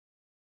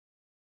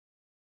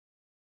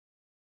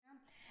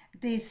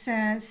this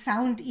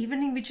sound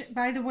evening, which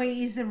by the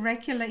way is a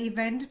regular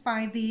event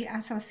by the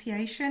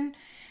association,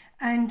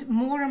 and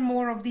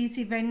more of these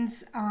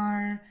events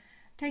are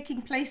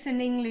taking place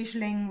in English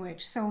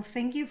language. So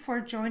thank you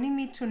for joining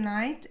me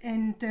tonight.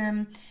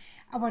 And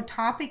our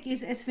topic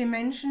is, as we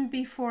mentioned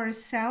before,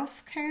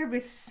 self-care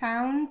with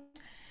sound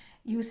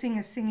using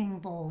a singing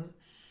bowl.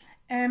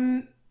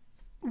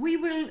 We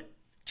will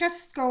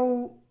just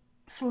go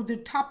through the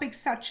topics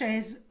such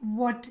as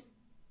what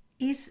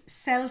is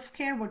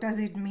self-care, what does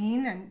it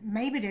mean, and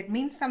maybe that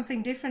means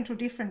something different to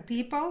different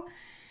people.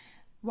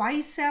 Why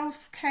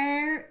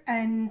self-care?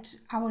 And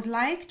I would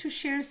like to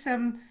share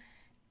some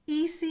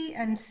easy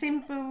and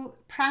simple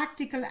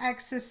practical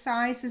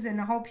exercises,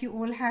 and I hope you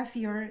all have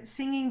your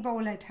singing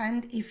bowl at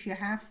hand if you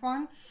have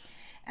one.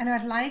 And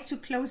I'd like to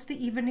close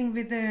the evening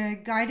with a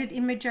guided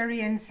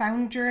imagery and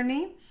sound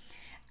journey.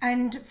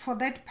 And for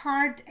that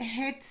part, a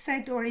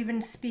headset or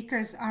even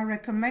speakers are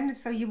recommended,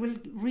 so you will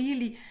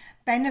really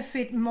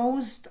benefit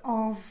most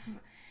of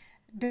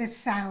the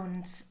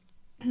sounds.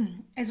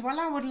 As well,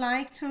 I would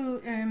like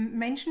to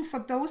mention, for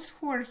those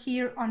who are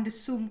here on the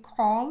Zoom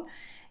call,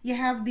 you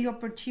have the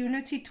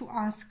opportunity to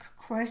ask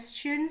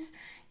questions.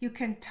 You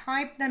can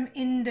type them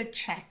in the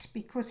chat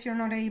because you're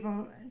not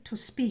able to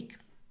speak,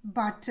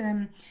 but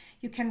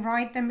you can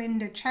write them in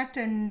the chat,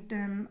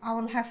 and I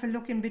will have a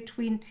look in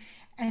between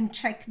and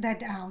check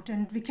that out.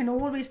 And we can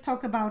always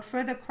talk about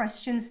further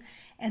questions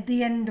at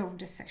the end of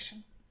the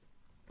session.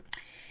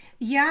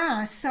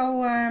 Yeah,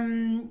 so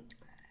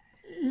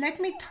let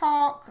me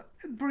talk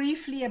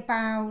briefly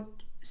about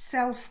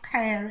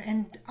self-care,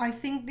 and I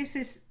think this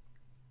is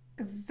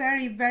a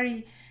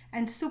very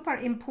and super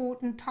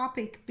important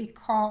topic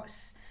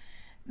because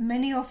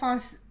many of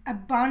us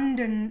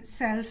abandon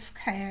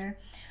self-care.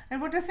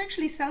 And what does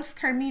actually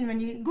self-care mean? When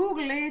you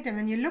Google it and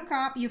when you look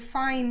up, you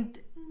find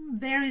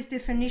various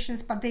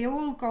definitions, but they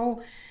all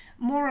go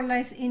more or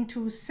less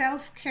into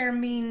self-care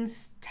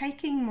means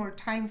taking more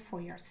time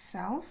for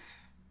yourself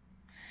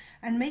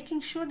and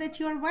making sure that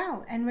you're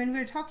well. And when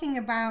we're talking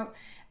about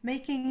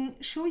making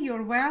sure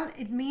you're well,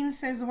 it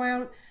means as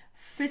well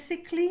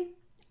physically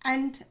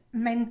and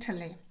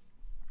mentally.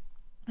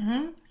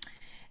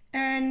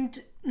 And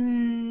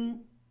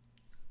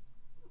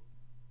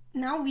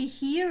now we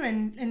hear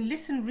and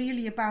listen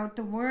really about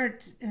the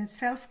word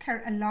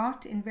self-care a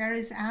lot in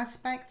various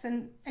aspects.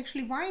 And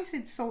actually, why is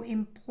it so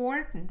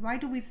important? Why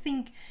do we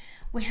think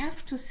we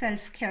have to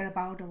self-care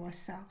about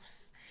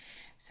ourselves?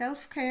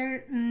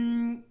 Self-care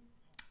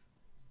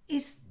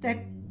is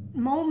that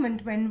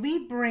moment when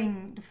we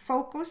bring the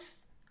focus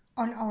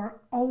on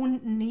our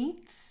own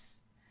needs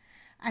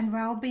and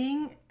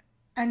well-being,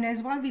 and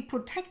as well we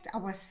protect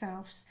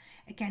ourselves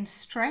against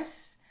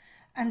stress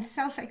and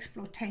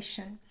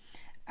self-exploitation.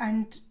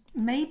 And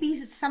maybe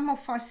some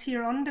of us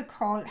here on the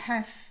call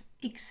have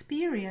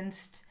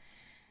experienced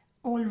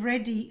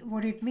already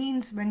what it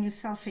means when you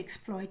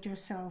self-exploit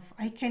yourself.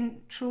 I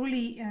can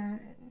truly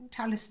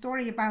tell a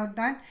story about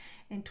that.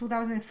 In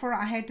 2004,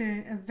 I had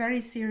a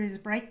very serious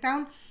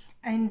breakdown.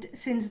 And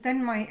since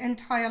then, my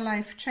entire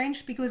life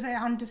changed because I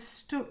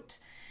understood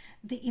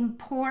the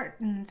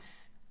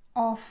importance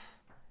of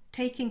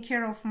taking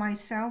care of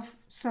myself,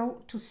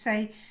 so to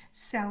say,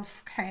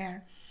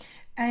 self-care.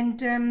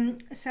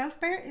 And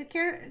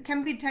self-care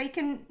can be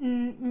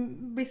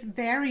taken with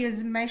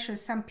various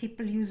measures. Some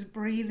people use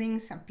breathing,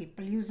 some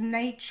people use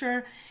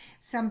nature,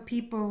 some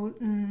people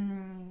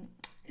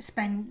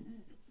spend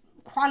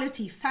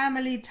quality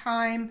family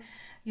time,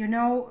 you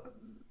know,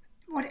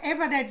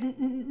 whatever that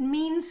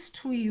means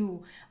to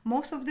you.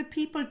 Most of the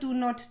people do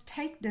not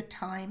take the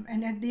time,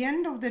 and at the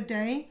end of the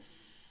day,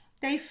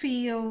 they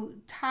feel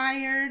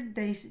tired,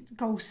 they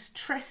go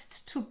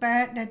stressed to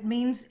bed. That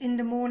means in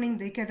the morning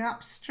they get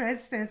up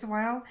stressed as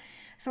well.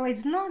 So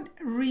it's not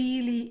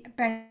really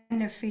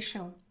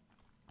beneficial.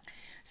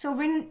 So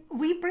when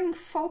we bring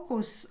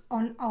focus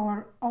on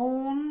our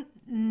own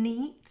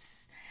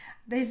needs,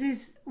 this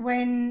is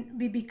when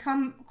we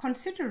become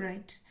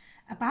considerate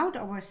about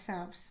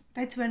ourselves.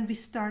 That's when we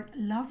start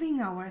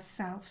loving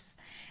ourselves.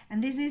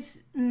 And this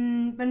is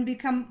when we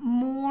become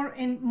more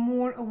and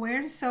more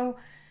aware. So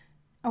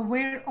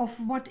aware of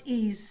what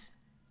is,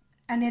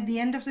 and at the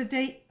end of the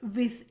day,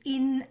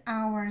 within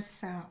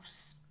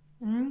ourselves.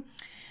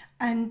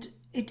 And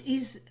it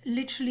is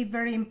literally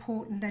very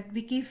important that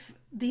we give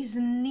this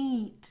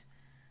need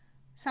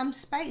some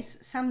space,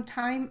 some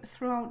time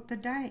throughout the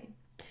day.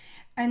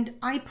 And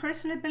I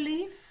personally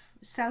believe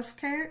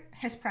self-care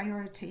has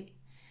priority.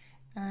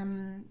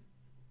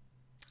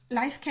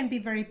 Life can be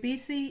very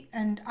busy,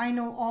 and I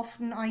know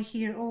often I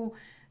hear, oh,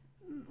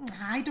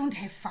 I don't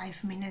have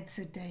 5 minutes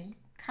a day.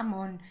 Come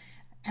on,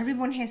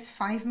 everyone has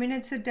 5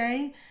 minutes a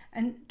day.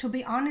 And to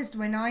be honest,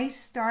 when I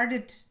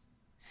started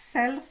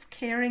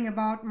self-caring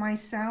about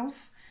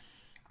myself,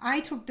 I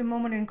took the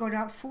moment and got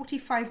up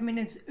 45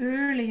 minutes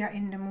earlier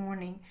in the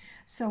morning,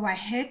 so I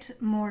had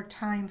more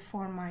time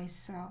for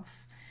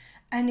myself.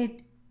 And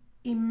it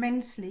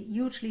immensely,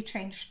 hugely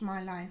changed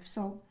my life.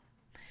 So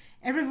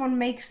everyone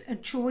makes a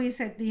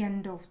choice at the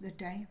end of the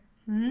day.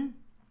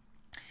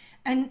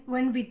 And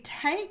when we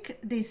take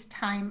this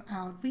time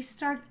out, we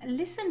start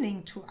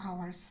listening to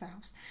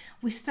ourselves.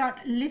 We start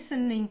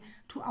listening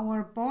to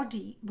our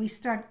body. We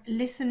start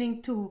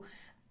listening to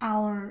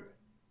our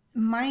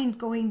mind,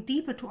 going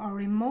deeper to our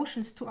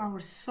emotions, to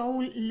our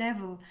soul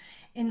level,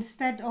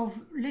 instead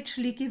of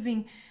literally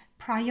giving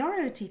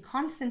priority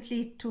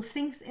constantly to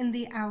things in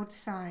the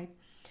outside.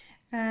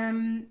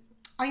 I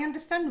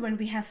understand when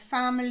we have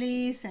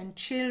families and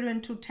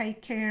children to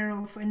take care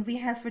of and we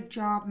have a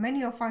job,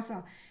 many of us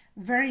are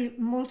very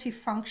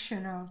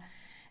multifunctional,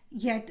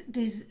 yet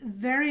this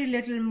very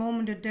little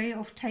moment a day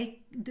of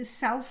the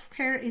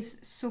self-care is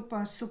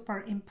super,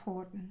 super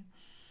important.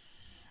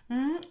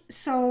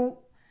 So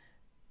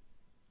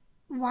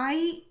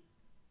why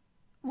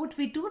would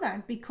we do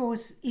that?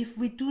 Because if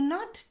we do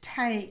not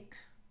take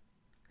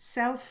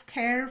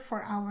self-care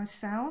for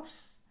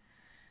ourselves,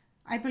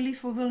 I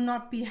believe we will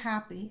not be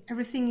happy.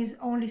 Everything is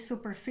only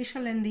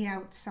superficial in the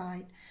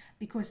outside,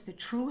 because the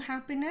true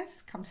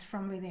happiness comes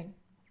from within.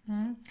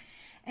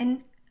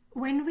 And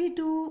when we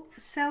do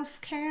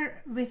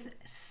self-care with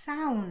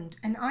sound,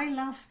 and I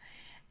love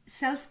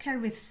self-care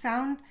with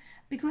sound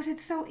because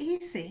it's so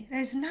easy.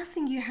 There's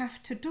nothing you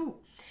have to do.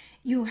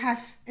 You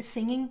have a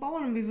singing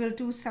bowl, and we will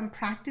do some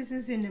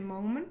practices in a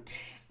moment.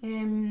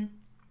 And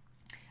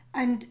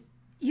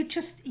you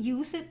just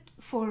use it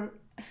for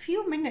a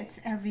few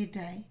minutes every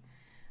day,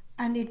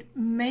 and it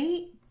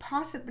may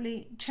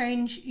possibly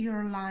change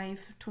your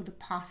life to the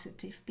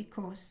positive,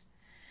 because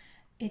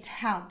it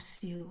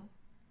helps you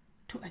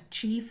to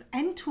achieve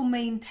and to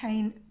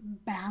maintain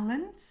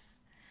balance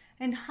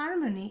and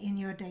harmony in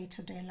your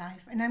day-to-day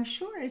life. And I'm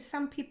sure there's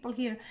some people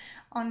here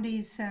on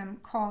this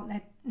call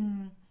that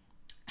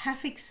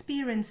have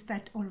experienced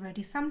that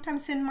already.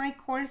 Sometimes in my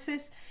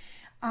courses,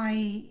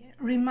 I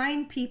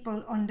remind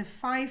people on the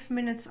 5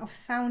 minutes of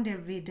sound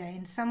every day.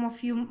 And some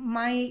of you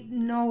might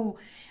know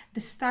the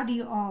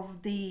study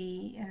of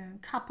the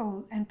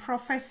couple and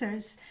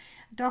professors,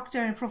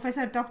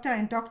 Professor Dr.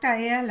 and Dr.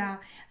 Erla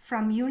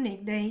from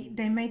Munich.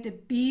 They made a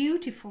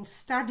beautiful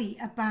study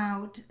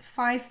about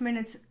 5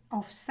 minutes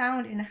of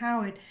sound and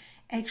how it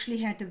actually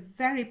had a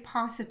very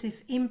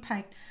positive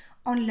impact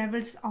on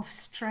levels of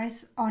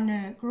stress on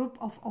a group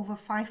of over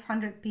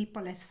 500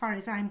 people, as far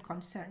as I'm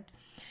concerned.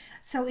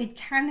 So it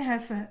can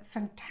have a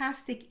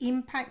fantastic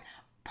impact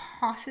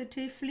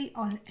positively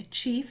on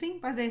achieving,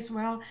 but as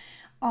well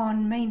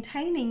on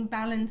maintaining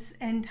balance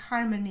and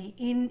harmony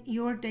in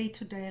your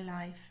day-to-day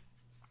life.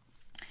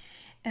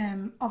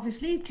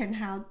 Obviously, it can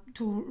help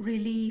to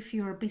relieve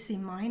your busy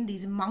mind,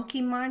 this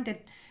monkey mind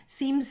that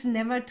seems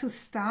never to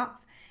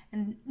stop,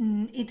 and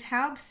it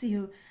helps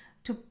you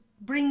to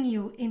bring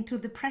you into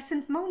the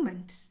present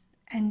moment.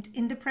 And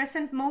in the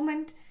present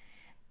moment,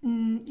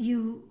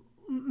 you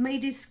may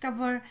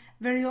discover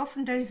very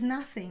often there is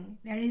nothing.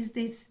 There is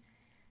this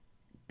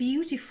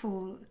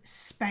beautiful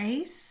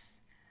space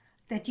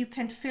that you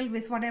can fill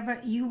with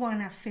whatever you want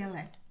to fill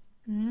it.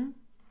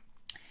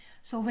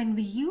 So when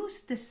we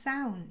use the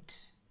sound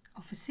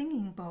of a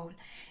singing bowl,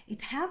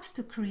 it helps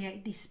to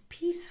create this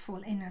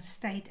peaceful inner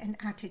state and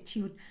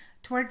attitude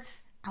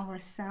towards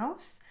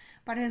ourselves,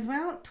 but as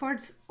well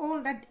towards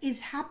all that is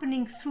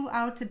happening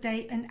throughout the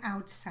day and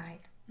outside.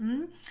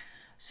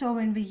 So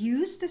when we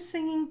use the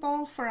singing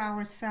bowl for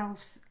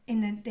ourselves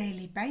in a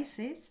daily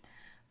basis,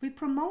 we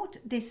promote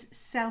this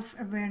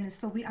self-awareness,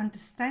 so we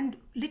understand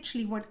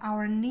literally what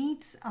our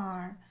needs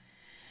are,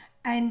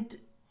 and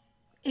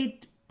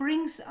it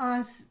brings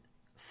us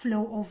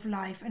flow of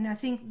life. And I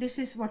think this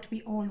is what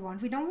we all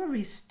want. We don't want to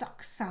be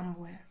stuck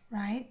somewhere,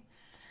 right?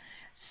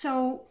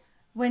 So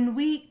when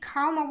we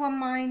calm our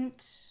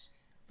mind,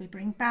 we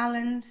bring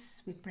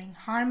balance, we bring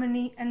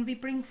harmony, and we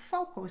bring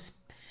focus,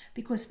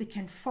 because we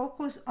can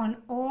focus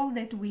on all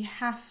that we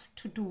have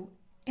to do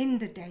in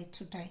the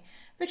day-to-day,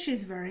 which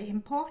is very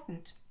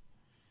important.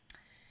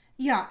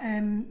 Yeah,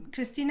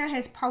 Christina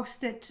has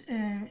posted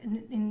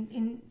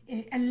in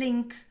a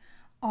link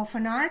of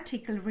an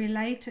article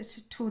related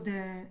to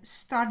the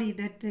study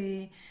that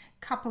the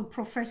couple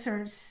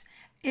professors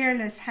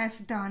Ehrles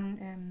have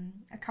done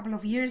a couple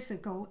of years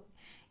ago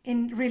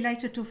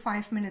related to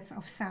 5 minutes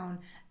of sound.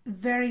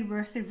 Very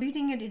worth it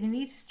reading it. It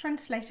is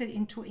translated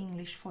into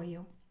English for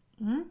you.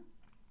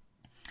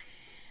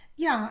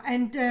 Yeah,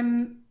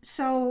 and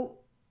so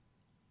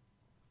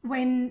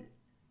when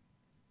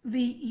we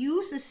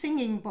use a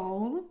singing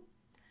bowl,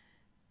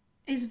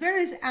 is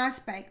various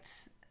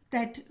aspects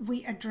that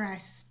we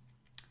address.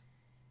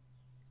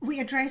 We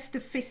address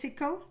the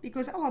physical,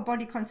 because our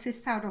body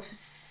consists out of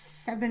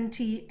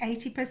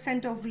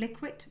 70-80% of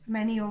liquid.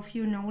 Many of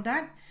you know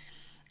that.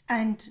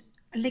 And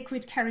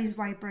liquid carries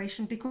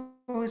vibration,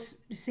 because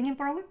the singing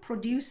bowl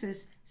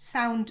produces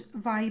sound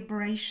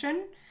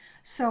vibration.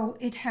 So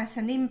it has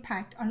an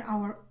impact on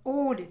our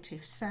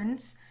auditive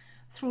sense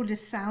through the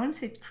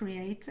sounds it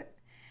creates,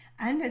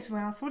 and as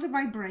well through the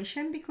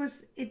vibration,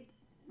 because it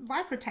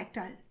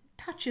vibrotactile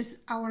touches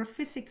our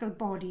physical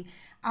body,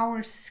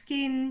 our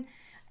skin,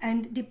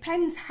 and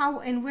depends how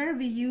and where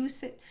we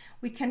use it,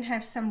 we can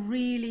have some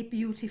really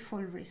beautiful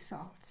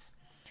results.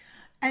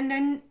 And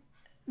then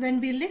when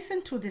we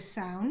listen to the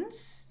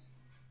sounds,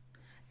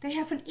 they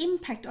have an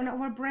impact on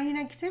our brain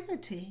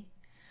activity.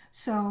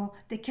 So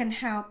they can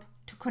help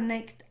to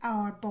connect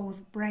our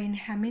both brain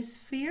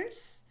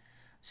hemispheres,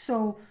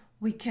 so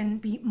we can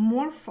be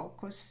more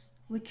focused,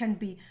 we can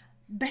be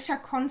better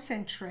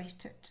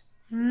concentrated.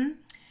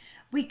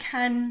 We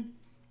can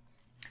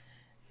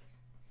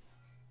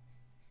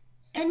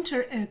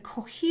enter a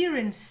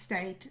coherent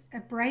state, a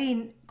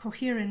brain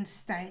coherent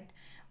state,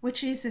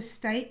 which is a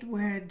state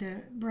where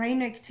the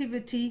brain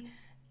activity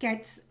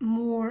gets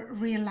more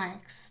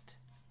relaxed,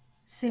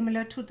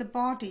 similar to the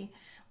body.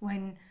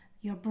 When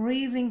your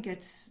breathing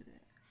gets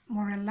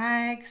more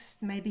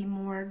relaxed, maybe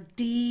more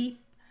deep,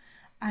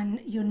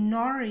 and you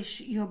nourish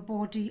your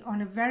body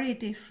on a very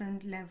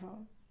different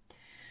level.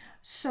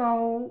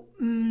 So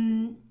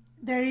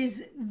there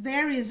is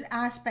various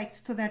aspects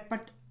to that,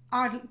 but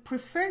I'd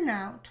prefer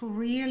now to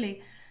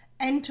really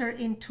enter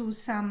into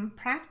some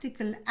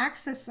practical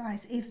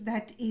exercise if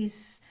that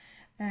is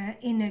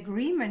in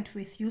agreement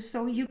with you,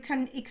 so you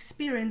can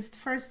experience it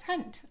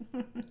firsthand.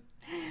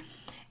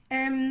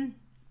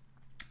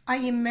 I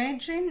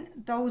imagine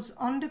those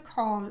on the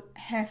call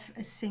have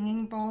a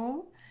singing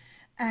bowl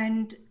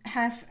and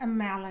have a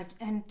mallet,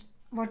 and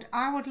what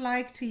I would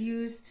like to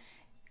use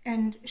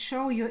and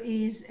show you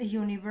is a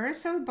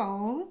universal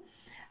bowl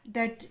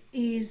that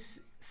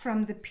is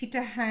from the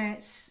Peter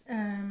Hess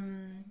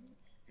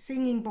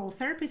singing bowl,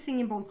 therapy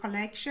singing bowl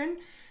collection.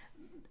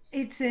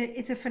 It's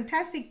a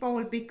fantastic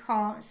bowl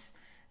because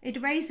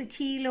it weighs 1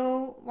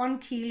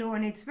 kilo,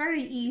 and it's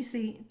very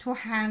easy to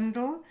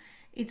handle.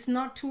 It's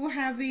not too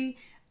heavy,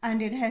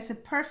 and it has a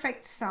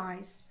perfect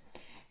size.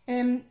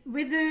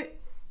 With a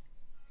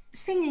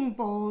singing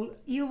bowl,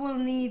 you will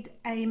need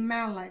a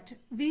mallet.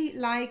 We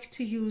like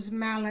to use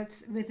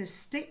mallets with a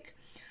stick,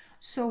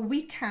 so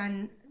we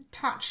can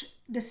touch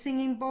the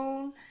singing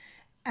bowl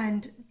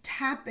and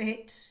tap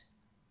it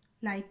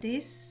like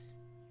this,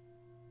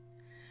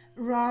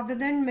 rather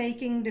than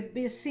making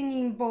the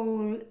singing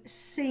bowl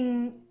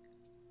sing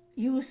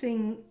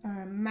using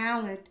a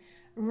mallet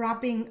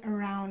rubbing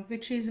around,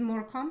 which is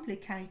more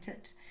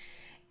complicated.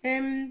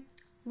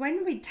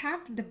 When we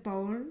tap the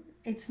bowl,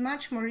 it's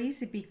much more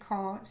easy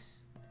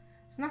because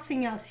there's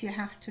nothing else you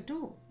have to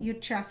do. You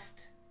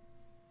just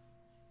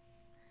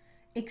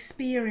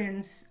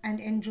experience and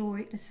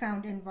enjoy the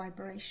sound and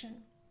vibration.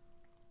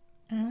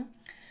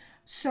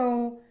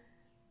 So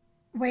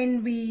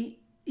when we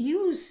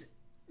use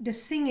the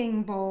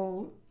singing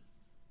bowl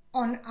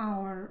on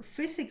our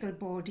physical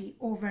body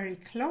or very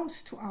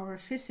close to our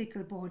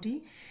physical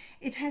body,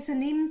 it has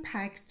an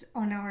impact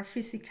on our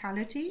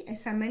physicality,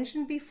 as I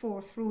mentioned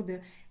before, through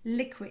the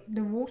liquid,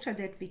 the water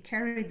that we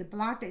carry, the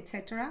blood,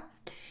 etc.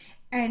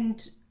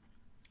 And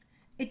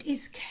it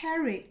is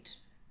carried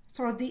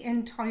through the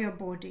entire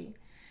body.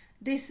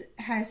 This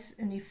has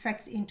an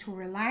effect into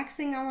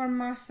relaxing our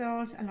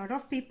muscles. A lot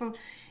of people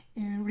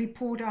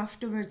report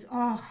afterwards,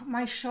 oh,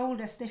 my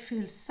shoulders, they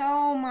feel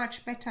so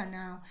much better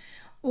now,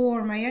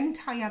 or my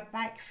entire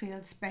back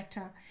feels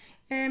better.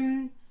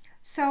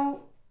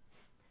 So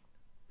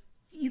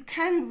you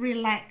can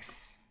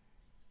relax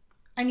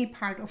any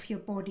part of your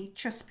body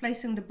just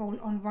placing the bowl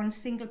on one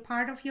single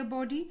part of your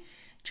body,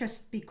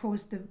 just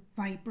because the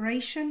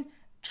vibration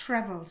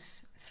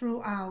travels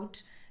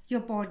throughout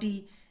your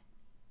body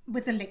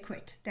with the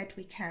liquid that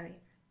we carry.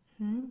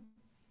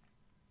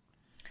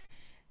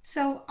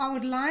 So I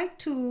would like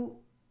to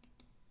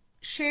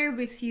share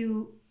with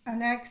you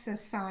an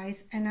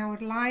exercise, and I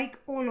would like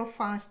all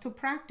of us to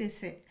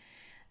practice it.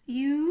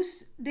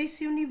 Use this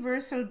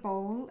universal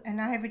bowl,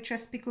 and I have it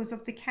just because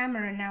of the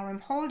camera now. I'm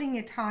holding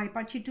it high,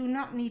 but you do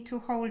not need to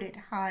hold it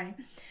high.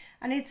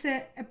 And it's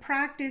a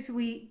practice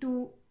we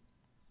do,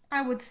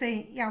 I would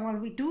say,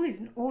 we do it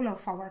in all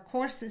of our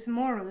courses,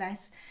 more or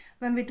less,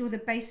 when we do the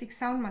basic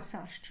sound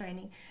massage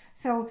training.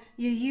 So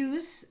you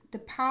use the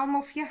palm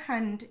of your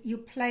hand, you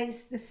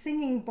place the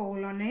singing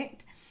bowl on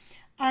it,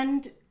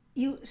 and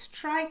you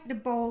strike the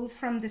bowl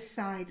from the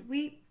side.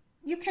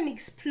 You can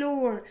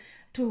explore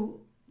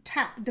to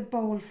tap the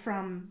bowl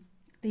from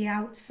the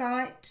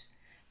outside.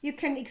 You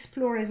can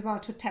explore as well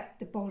to tap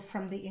the bowl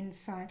from the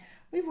inside.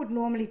 We would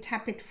normally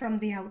tap it from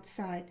the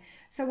outside.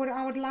 So what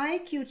I would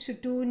like you to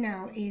do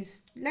now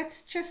is,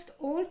 let's just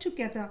all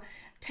together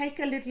take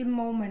a little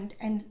moment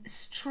and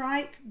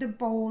strike the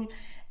bowl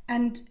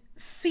and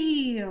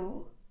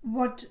feel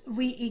what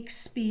we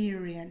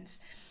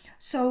experience.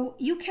 So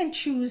you can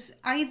choose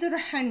either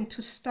hand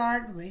to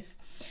start with,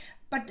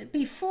 but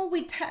before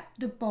we tap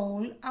the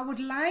bowl, I would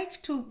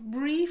like to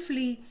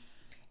briefly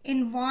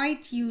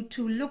invite you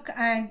to look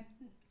at,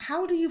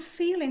 how do you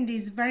feel in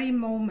this very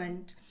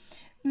moment?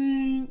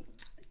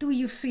 Do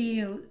you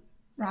feel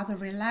rather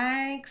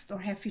relaxed, or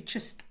have you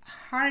just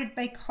hurried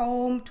back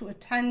home to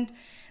attend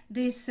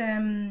this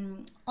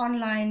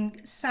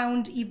online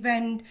sound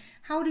event?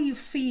 How do you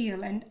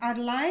feel? And I'd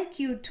like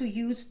you to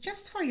use,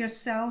 just for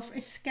yourself,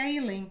 a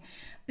scaling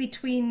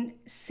between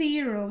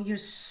 0, you're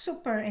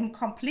super and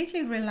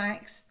completely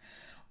relaxed,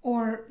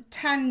 or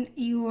 10,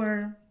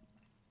 you're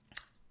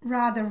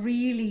rather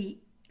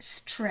really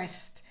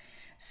stressed.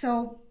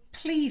 So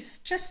please,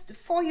 just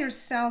for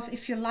yourself,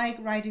 if you like,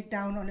 write it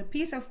down on a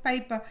piece of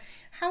paper.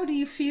 How do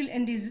you feel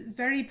in this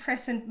very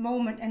present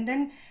moment? And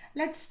then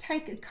let's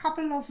take a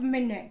couple of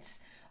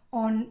minutes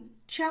on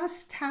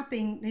just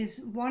tapping this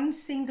one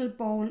single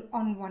bowl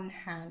on one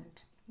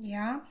hand.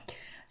 Yeah.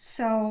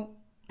 So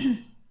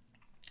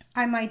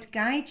I might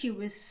guide you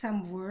with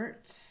some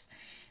words,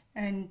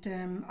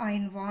 and I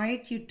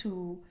invite you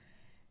to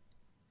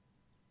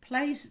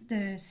place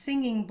the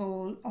singing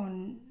bowl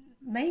on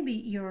maybe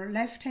your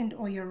left hand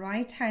or your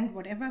right hand,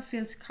 whatever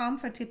feels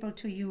comfortable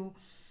to you.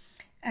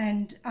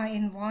 And I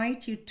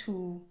invite you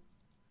to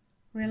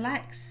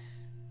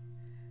relax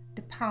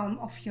the palm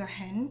of your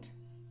hand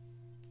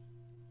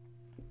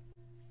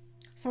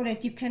so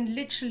that you can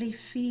literally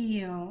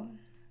feel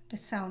the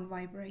sound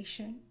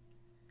vibration.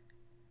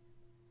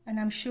 And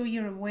I'm sure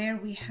you're aware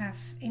we have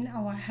in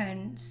our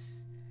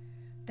hands,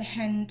 the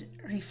hand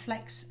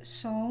reflects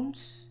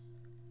sounds.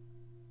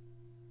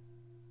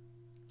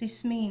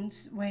 This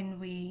means when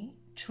we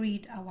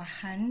treat our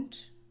hand,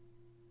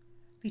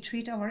 we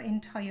treat our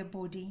entire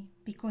body,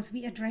 because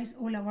we address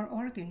all our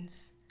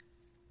organs.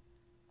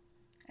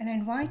 And I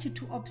invite you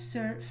to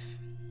observe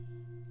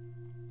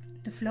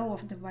the flow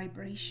of the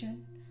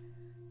vibration,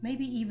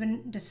 maybe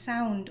even the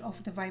sound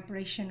of the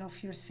vibration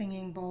of your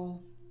singing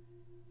bowl.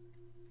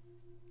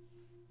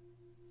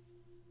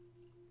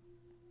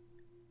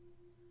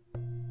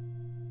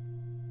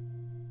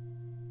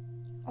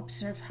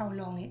 Observe how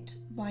long it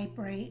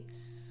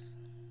vibrates.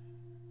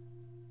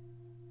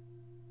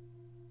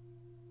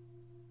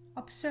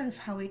 Observe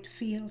how it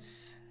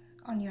feels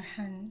on your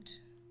hand.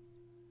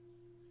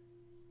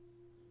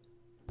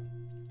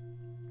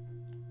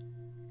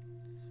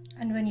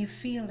 And when you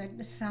feel that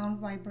the sound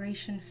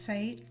vibration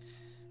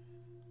fades,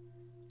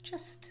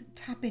 just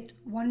tap it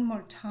one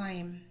more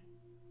time.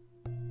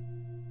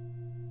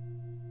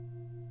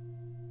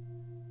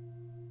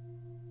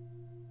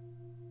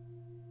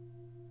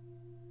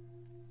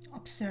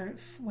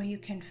 Observe where you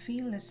can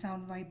feel the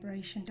sound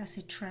vibration. Does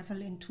it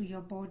travel into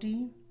your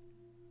body?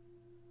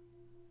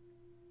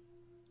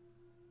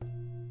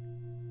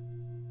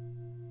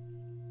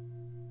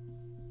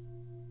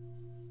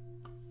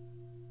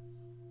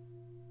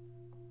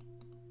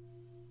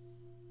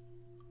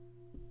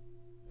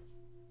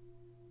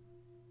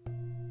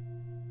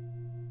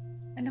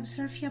 And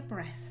observe your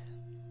breath.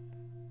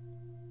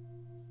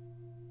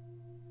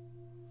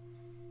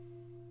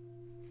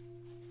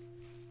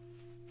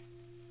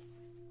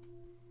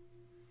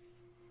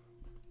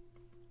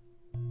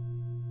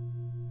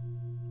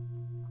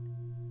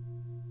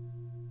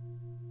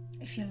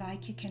 If you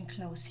like, you can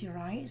close your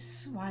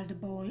eyes while the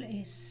bowl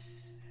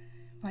is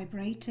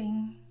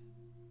vibrating.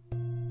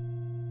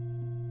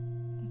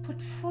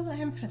 Put full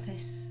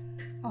emphasis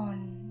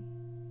on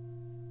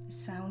the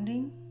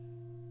sounding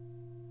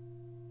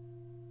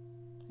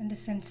and the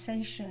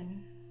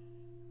sensation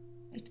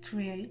it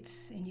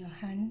creates in your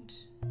hand,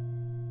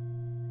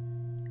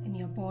 in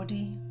your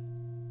body,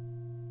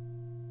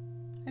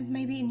 and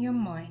maybe in your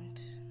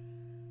mind.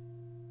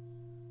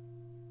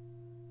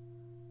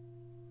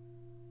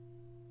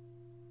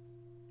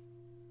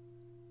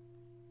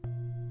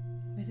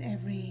 With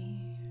every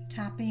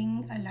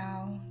tapping,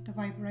 allow the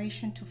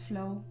vibration to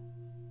flow.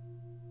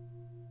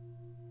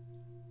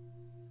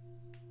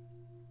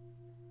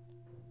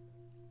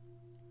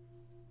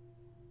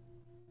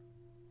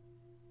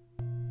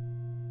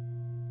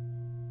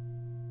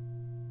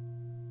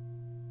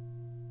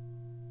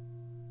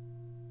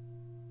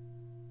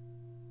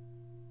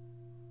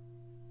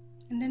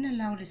 And then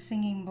allow the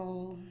singing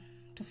bowl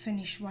to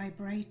finish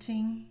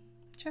vibrating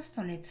just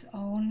on its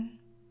own.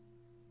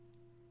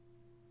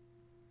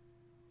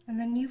 And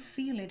when you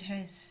feel it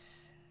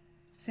has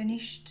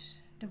finished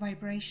the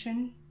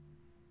vibration,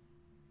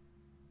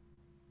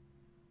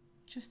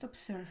 just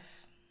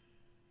observe.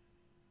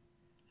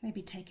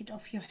 Maybe take it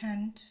off your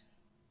hand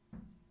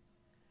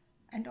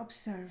and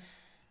observe.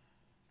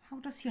 How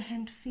does your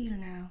hand feel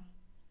now?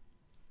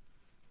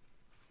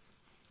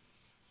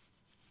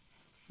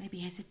 Maybe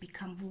has it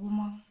become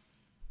warmer?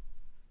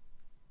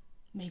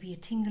 Maybe a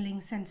tingling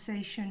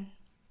sensation?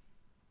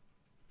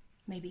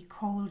 Maybe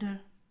colder?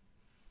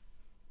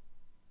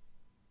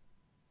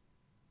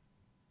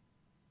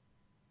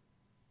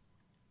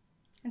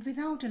 And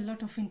without a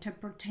lot of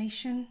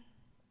interpretation,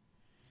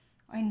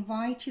 I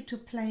invite you to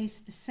place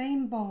the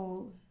same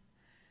bowl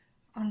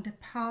on the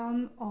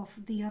palm of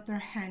the other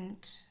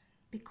hand,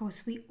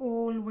 because we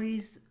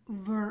always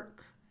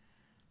work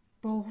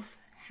both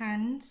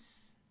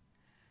hands,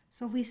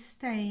 so we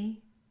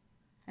stay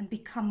and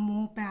become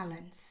more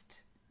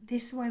balanced.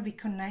 This way we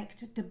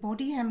connect the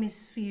body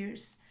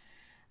hemispheres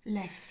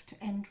left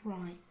and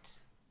right.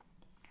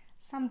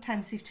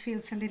 Sometimes it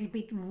feels a little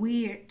bit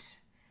weird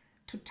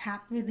to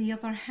tap with the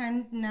other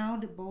hand now,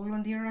 the bowl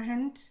on the other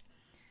hand,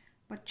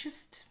 but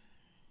just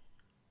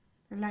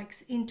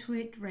relax into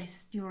it.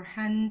 Rest your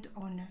hand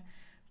on a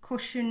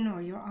cushion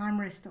or your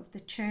armrest of the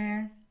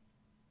chair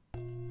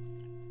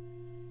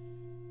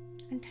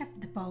and tap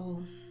the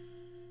bowl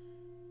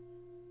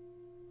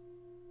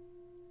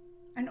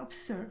and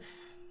observe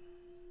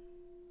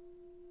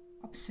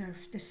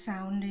Observe the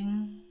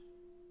sounding,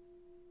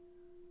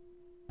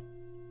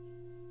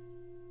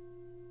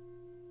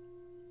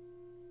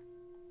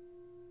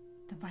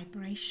 the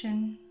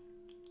vibration.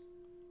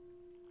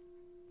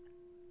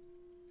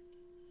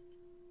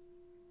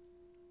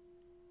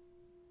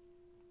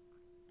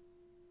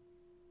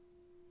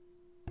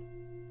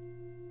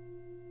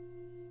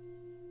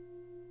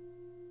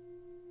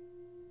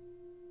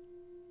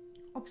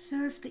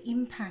 Observe the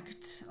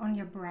impact on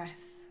your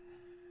breath.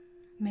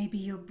 Maybe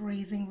your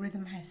breathing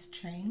rhythm has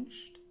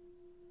changed.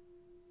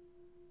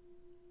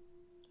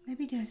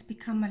 Maybe it has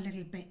become a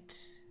little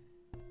bit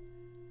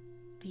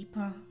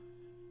deeper,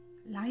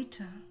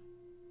 lighter.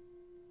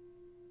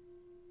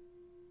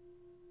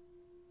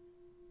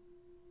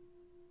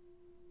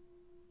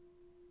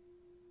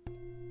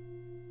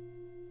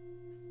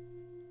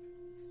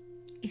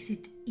 Is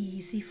it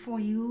easy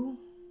for you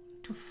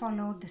to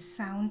follow the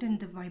sound and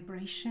the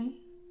vibration?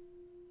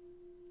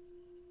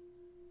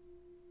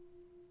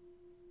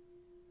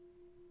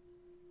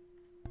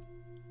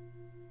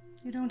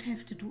 You don't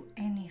have to do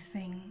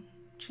anything,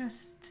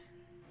 just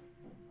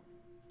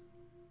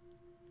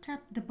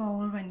tap the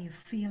bowl when you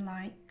feel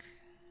like,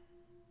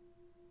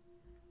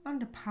 on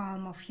the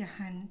palm of your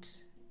hand,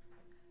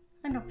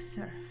 and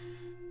observe,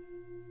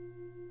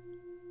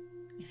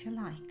 if you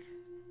like.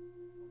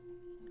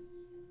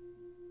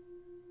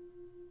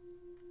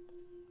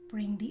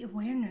 Bring the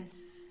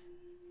awareness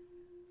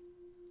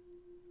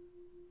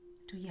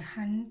to your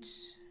hand,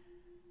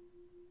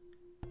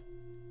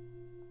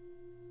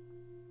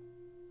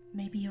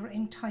 maybe your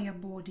entire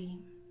body.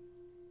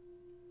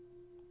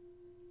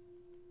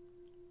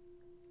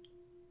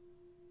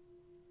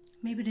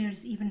 Maybe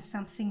there's even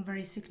something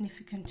very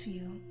significant to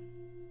you.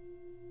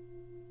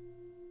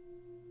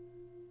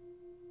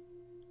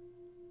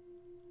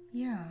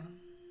 Yeah.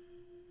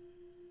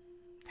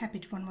 Tap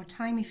it one more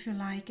time if you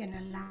like and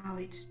allow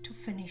it to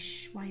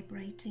finish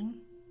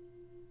vibrating.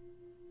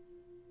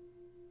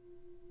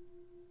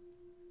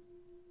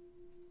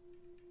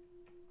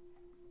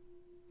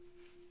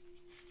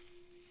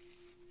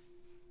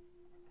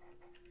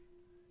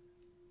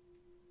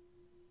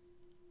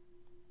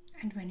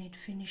 And when it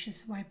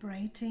finishes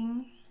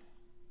vibrating,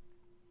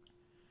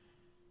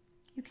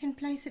 you can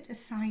place it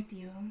aside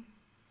you.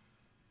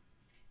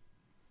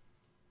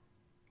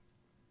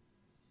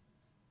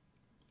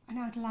 And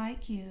I'd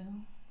like you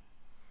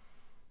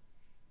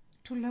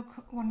to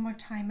look one more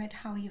time at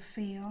how you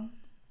feel,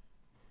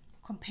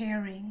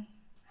 comparing.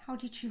 How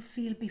did you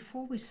feel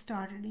before we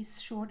started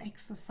this short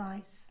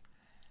exercise?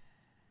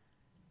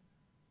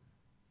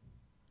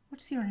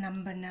 What's your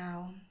number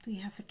now? Do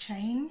you have a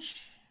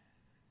change?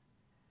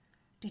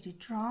 Did it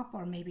drop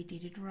or maybe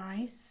did it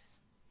rise?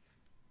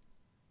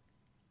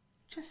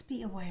 Just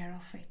be aware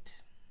of it.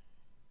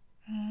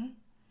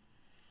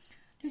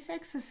 This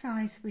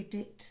exercise we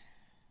did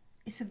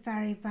is a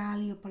very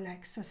valuable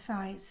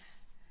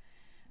exercise,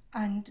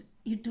 and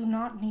you do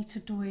not need to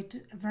do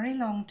it a very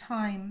long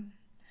time.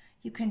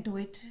 You can do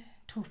it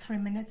 2-3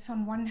 minutes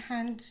on one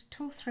hand,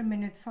 2-3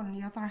 minutes on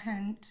the other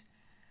hand,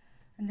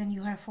 and then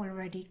you have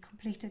already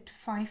completed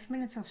 5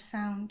 minutes of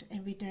sound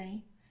every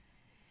day.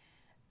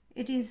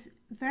 It is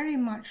very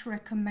much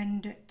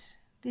recommended,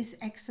 this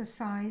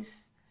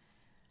exercise,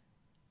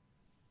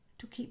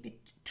 to keep it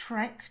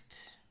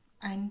tracked,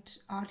 and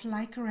I'd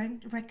like to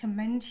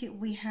recommend you,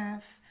 we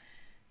have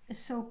a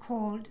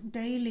so-called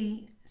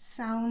daily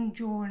sound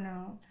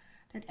journal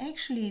that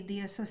actually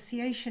the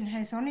association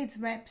has on its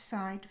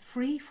website,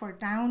 free for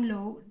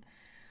download,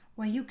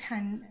 where you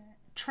can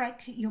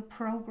track your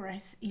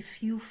progress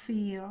if you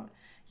feel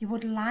you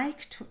would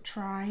like to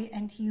try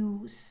and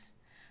use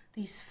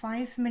these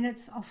 5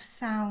 minutes of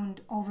sound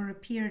over a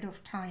period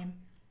of time.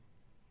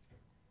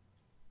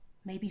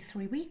 Maybe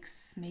 3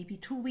 weeks, maybe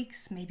 2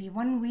 weeks, maybe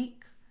 1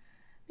 week.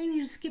 Maybe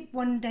you skip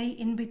one day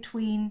in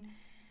between.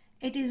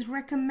 It is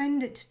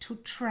recommended to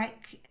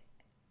track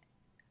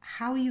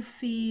how you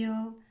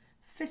feel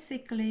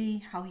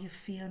physically, how you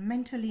feel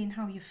mentally, and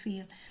how you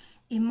feel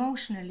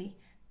emotionally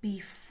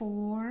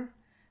before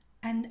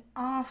and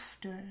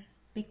after,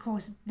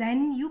 because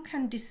then you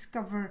can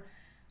discover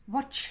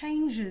what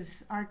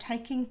changes are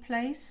taking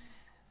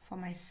place for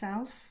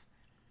myself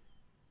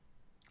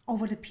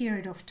over the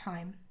period of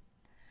time.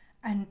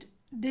 And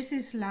this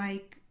is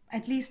like,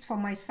 at least for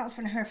myself,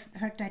 and I have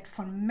heard that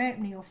from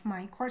many of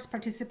my course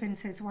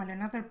participants as well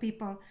and other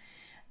people,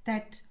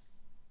 that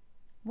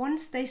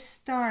once they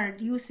start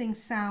using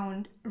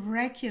sound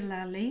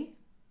regularly,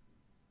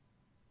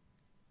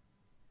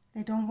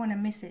 they don't want to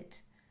miss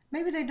it.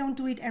 Maybe they don't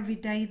do it every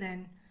day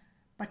then,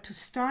 but to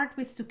start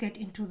with, to get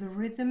into the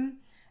rhythm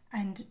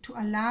and to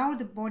allow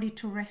the body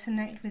to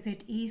resonate with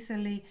it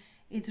easily,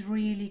 it's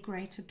really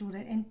great to do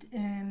that.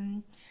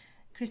 And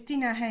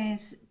Christina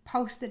has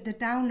posted the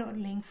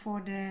download link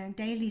for the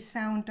daily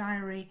sound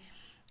diary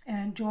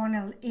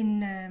journal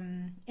in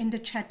the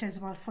chat as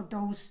well, for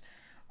those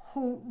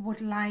who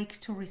would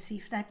like to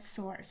receive that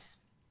source.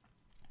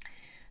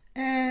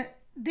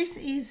 This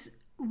is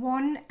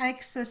one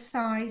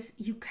exercise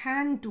you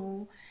can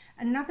do.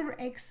 Another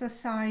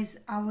exercise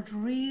I would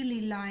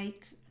really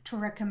like to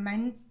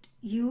recommend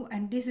you,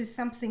 and this is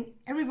something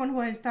everyone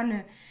who has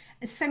done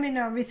a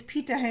seminar with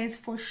Peter has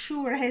for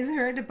sure has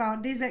heard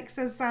about this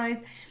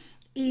exercise,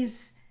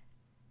 is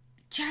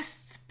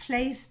just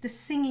place the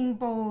singing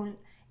bowl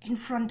in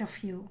front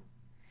of you.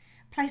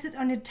 Place it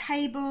on a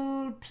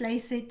table,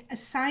 place it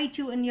aside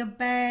you in your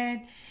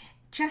bed,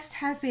 just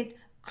have it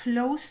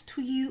close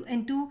to you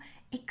and do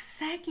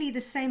exactly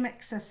the same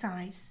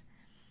exercise.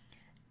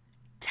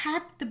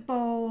 Tap the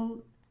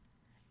bowl,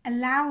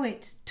 allow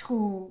it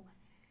to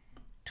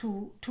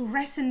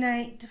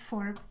resonate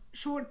for a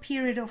short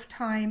period of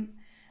time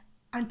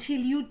until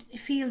you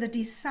feel the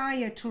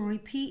desire to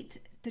repeat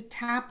the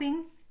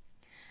tapping,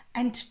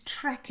 and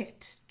track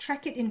it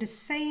in the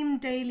same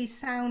daily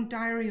sound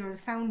diary or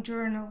sound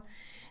journal.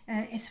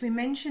 As we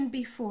mentioned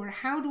before,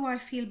 how do I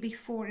feel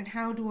before and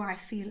how do I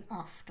feel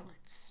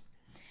afterwards?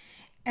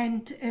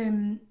 And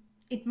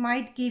it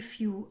might give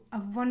you a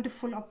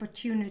wonderful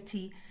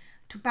opportunity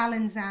to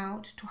balance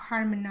out, to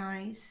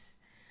harmonize,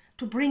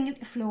 to bring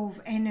a flow of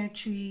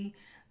energy,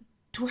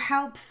 to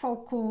help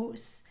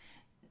focus.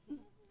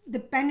 The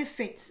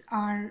benefits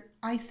are,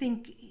 I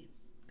think,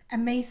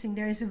 amazing.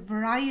 There is a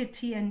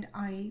variety, and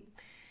I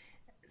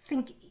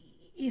think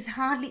is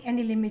hardly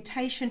any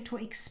limitation to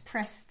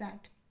express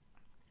that.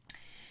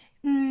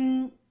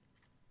 You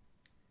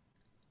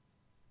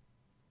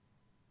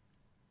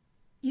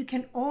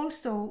can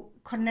also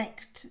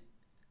connect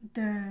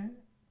the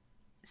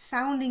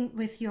sounding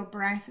with your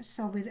breath.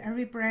 So with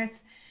every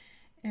breath,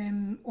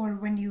 or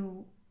when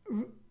you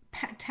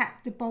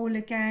tap the bowl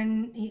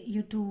again,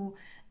 you do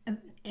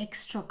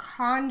extra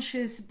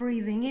conscious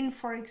breathing in,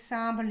 for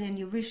example, and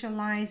you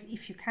visualize,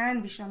 if you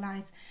can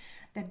visualize,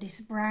 that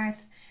this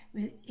breath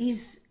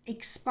is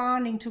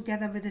expanding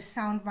together with the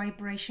sound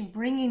vibration,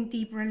 bringing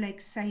deep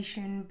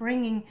relaxation,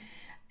 bringing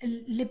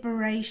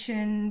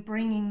liberation,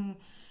 bringing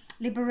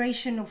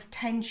liberation of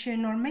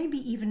tension or maybe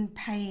even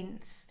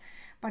pains,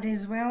 but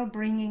as well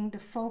bringing the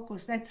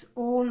focus. That's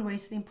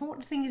always the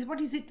important thing, is what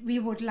is it we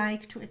would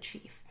like to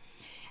achieve.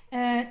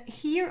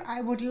 Here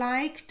I would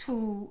like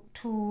to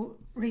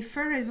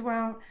refer as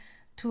well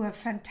to a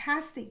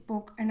fantastic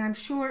book, and I'm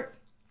sure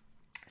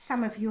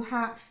some of you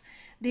have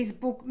this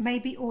book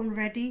maybe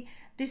already.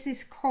 This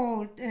is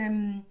called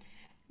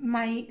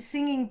My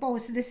Singing Bowl.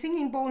 So The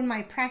Singing Bowl,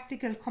 My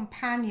Practical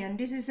Companion.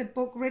 This is a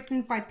book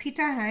written by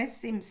Peter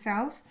Hess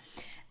himself,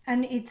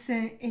 and it's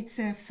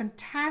a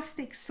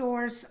fantastic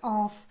source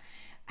of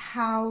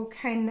how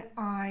can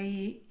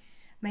I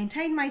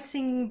maintain my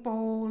singing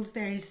bowls.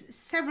 There is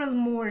several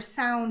more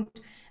sound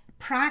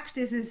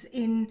practices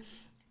in,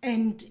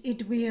 and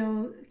it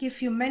will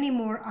give you many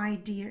more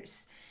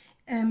ideas.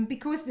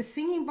 Because the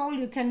singing bowl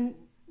you can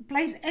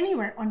place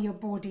anywhere on your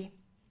body.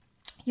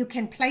 You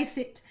can place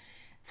it,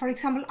 for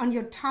example, on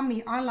your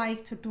tummy. I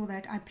like to do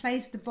that. I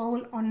place the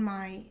bowl on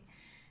my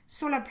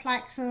solar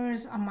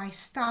plexus, on my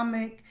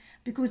stomach,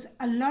 because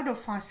a lot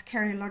of us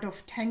carry a lot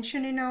of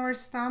tension in our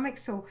stomach.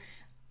 So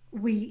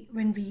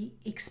when we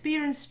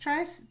experience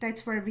stress,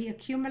 that's where we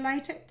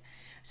accumulate it.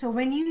 So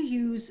when you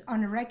use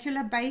on a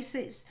regular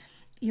basis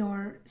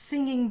your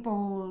singing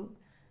bowl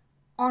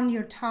on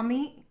your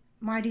tummy,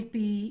 might it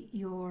be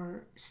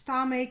your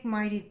stomach,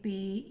 might it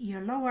be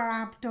your lower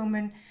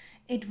abdomen,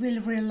 it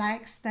will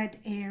relax that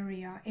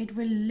area. It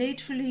will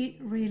literally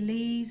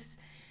release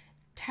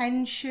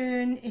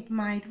tension, it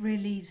might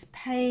release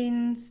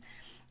pains,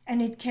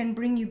 and it can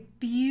bring you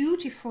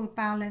beautiful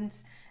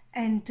balance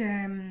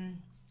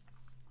and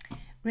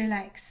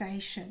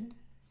relaxation,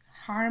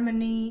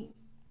 harmony.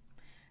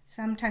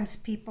 Sometimes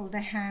people,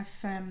 they have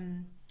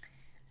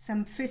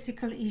some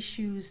physical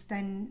issues,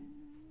 then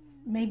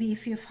maybe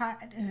if you've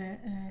had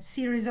a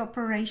serious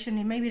operation,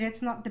 and maybe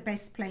that's not the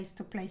best place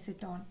to place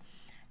it on.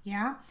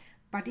 Yeah,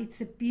 but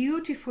it's a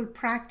beautiful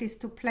practice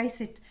to place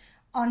it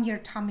on your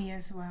tummy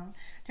as well.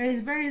 There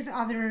is various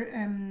other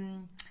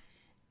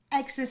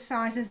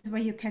exercises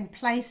where you can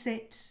place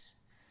it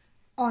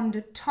on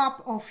the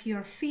top of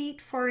your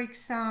feet, for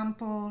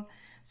example,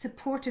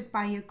 supported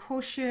by a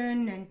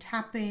cushion, and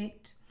tap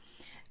it.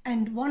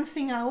 And one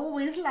thing I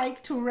always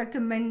like to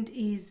recommend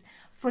is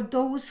for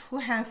those who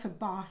have a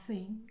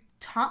bathing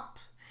tub,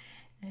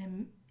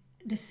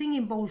 the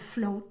singing bowl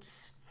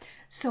floats.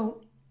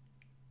 So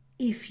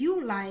if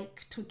you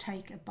like to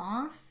take a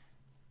bath,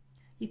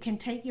 you can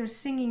take your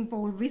singing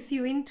bowl with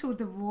you into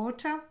the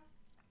water.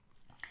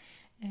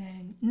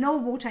 No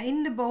water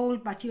in the bowl,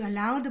 but you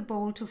allow the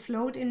bowl to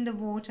float in the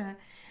water.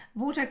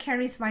 Water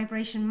carries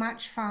vibration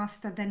much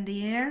faster than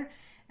the air,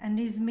 and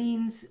this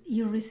means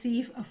you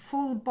receive a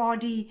full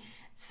body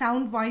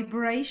sound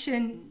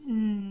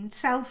vibration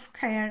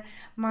self-care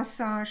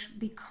massage,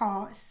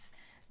 because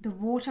the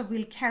water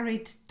will carry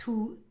it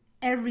to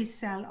every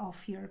cell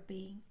of your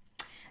being.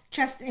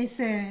 Just as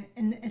a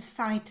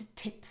side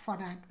tip for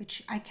that,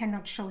 which I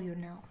cannot show you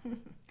now.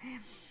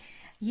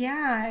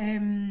 Yeah,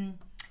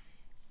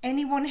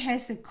 anyone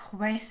has a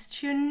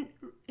question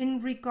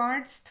in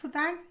regards to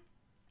that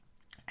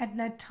at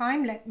that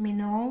time, let me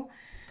know.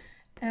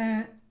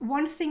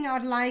 One thing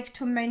I'd like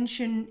to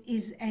mention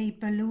is a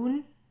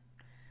balloon.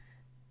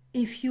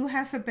 If you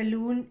have a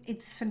balloon,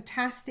 it's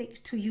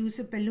fantastic to use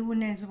a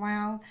balloon as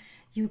well.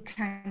 You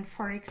can,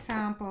 for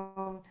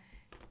example,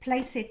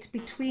 place it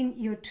between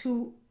your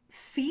 2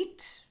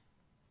 feet,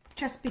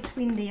 just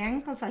between the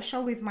ankles. I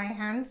show with my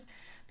hands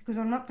because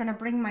I'm not going to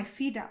bring my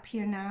feet up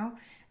here now,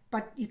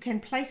 but you can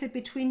place it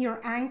between your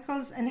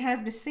ankles and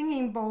have the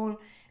singing bowl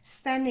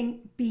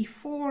standing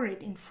before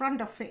it, in front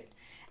of it,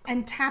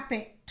 and tap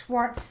it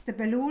towards the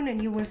balloon,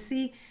 and you will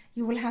see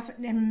you will have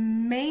an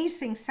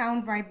amazing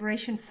sound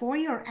vibration for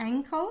your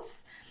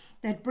ankles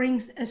that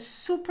brings a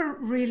super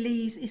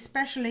release,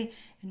 especially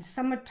in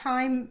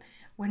summertime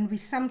when we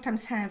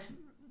sometimes have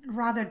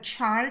rather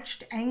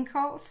charged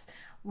ankles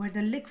where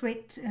the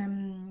liquid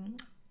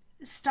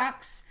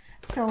stocks.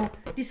 So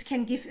this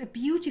can give a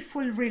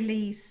beautiful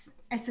release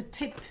as a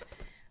tip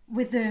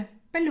with a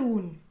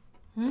balloon.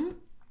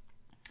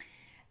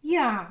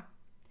 Yeah,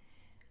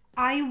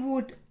 I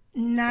would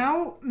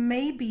now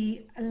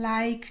maybe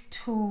like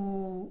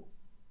to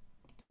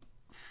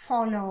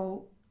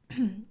follow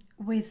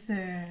with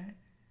a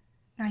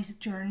nice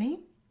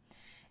journey,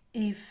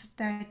 if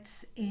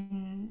that's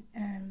in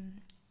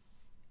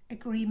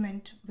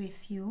agreement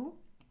with you.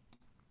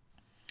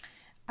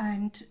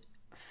 And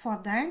for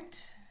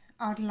that,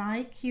 I'd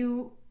like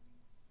you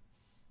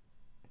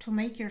to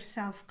make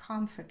yourself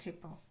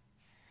comfortable.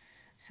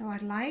 So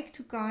I'd like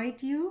to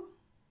guide you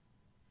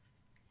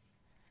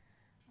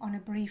on a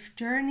brief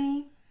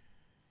journey,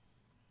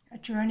 a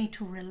journey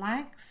to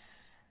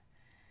relax,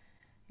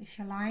 if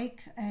you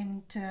like,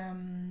 and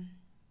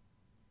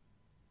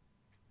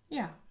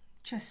yeah,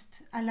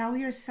 just allow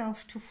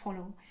yourself to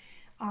follow.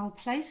 I'll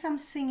play some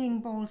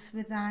singing bowls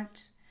with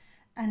that,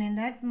 and in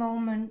that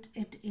moment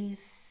it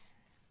is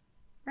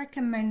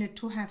recommended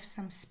to have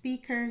some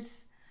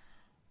speakers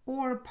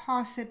or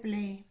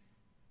possibly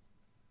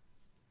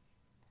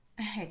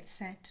a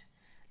headset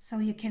so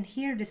you can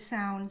hear the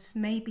sounds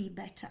maybe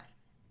better.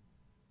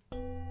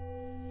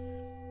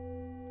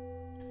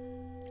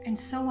 And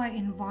so I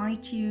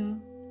invite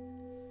you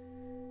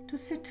to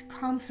sit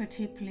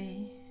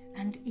comfortably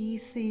and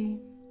easy.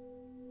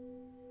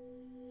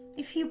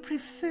 If you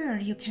prefer,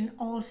 you can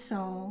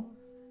also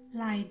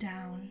lie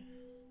down.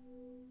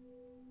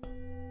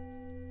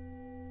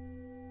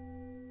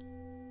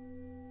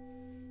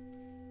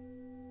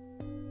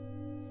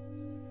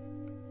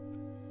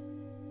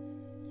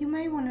 You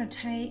may want to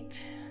take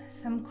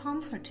some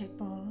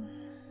comfortable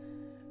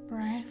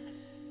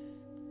breaths,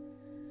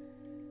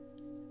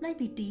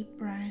 maybe deep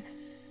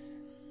breaths.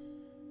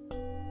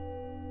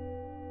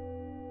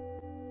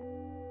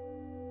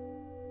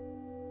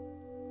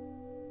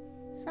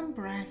 Some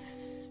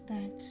breaths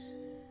that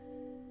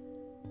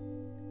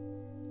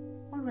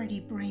already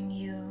bring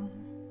you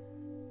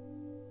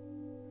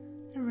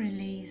a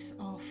release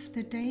of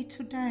the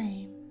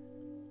day-to-day.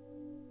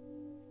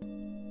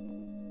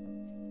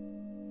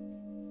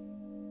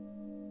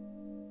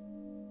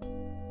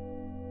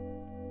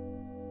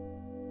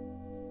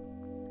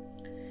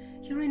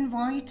 You're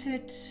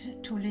invited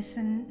to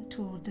listen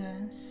to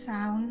the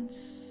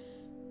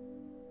sounds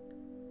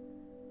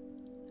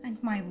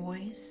and my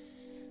voice.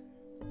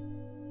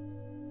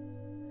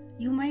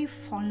 You may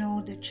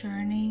follow the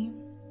journey,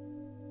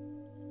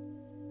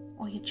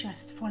 or you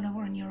just follow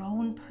on your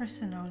own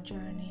personal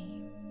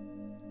journey.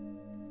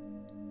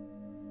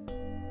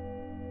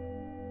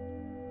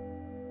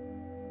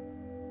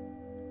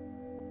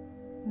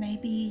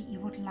 Maybe you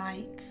would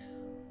like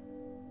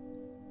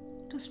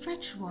to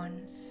stretch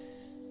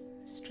once,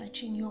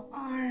 stretching your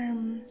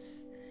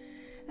arms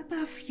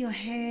above your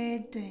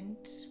head, and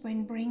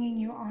when bringing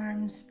your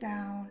arms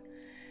down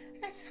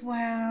as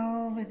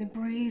well, with the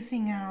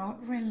breathing out,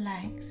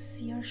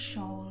 relax your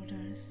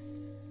shoulders.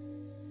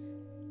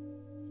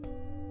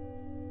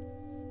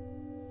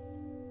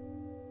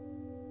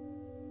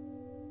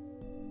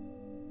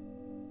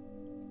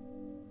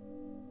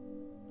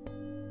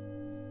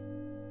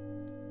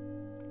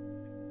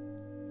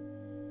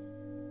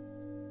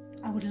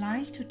 I would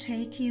like to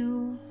take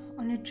you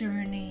on a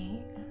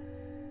journey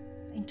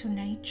into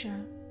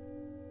nature.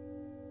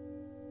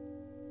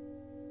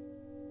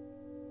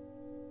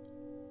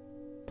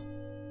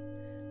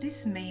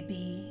 This may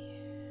be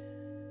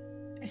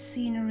a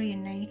scenery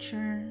in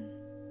nature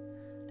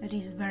that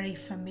is very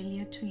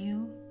familiar to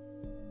you,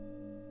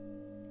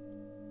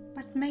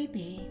 but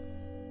maybe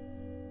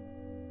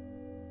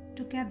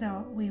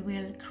together we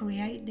will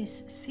create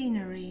this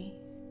scenery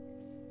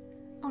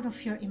out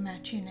of your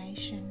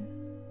imagination.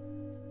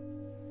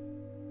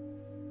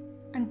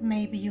 And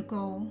maybe you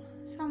go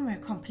somewhere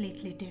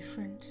completely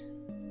different.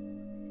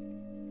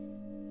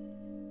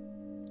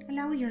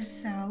 Allow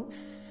yourself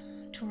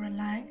to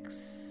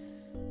relax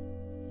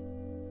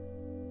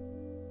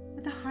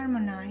with the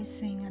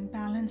harmonizing and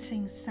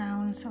balancing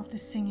sounds of the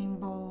singing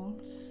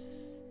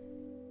bowls.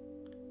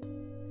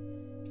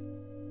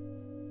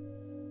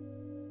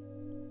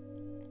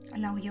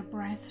 Allow your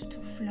breath to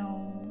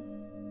flow.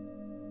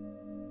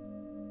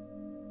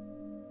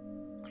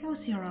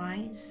 Close your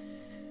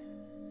eyes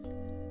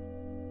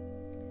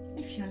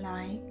if you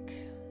like.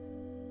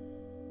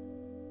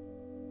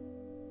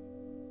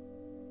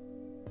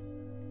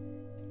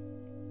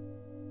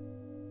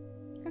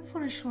 And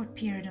for a short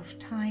period of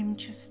time,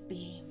 just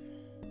be.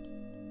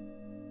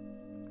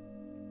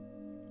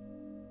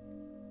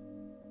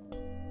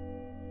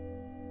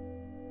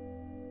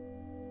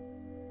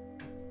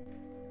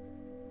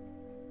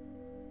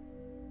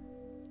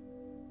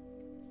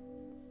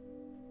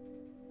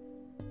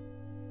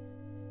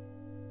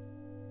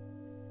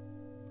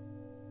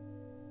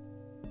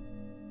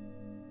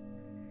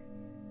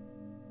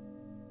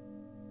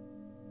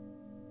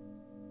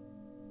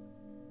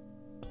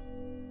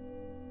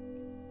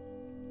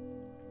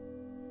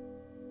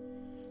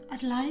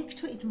 I'd like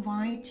to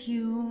invite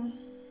you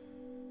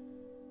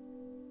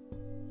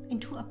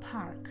into a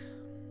park,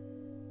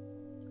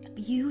 a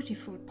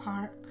beautiful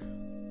park,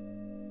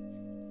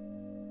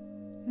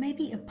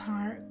 maybe a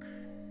park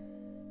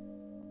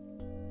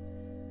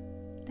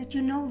that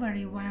you know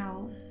very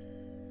well,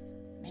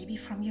 maybe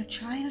from your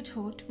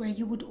childhood, where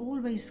you would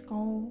always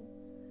go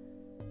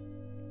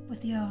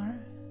with your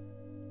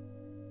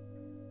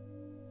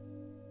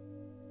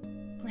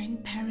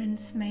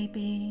grandparents,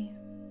 maybe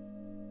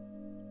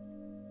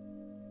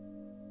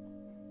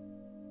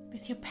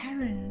with your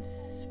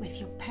parents, with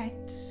your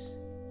pet,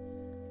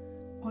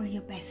 or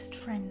your best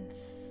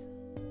friends.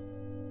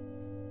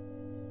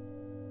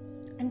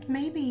 And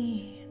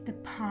maybe the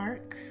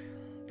park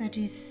that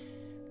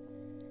is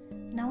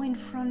now in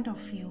front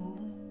of you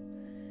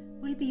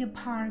will be a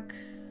park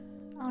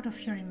out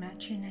of your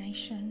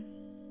imagination.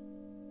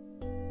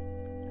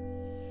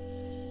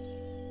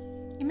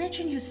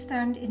 Imagine you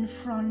stand in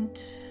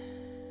front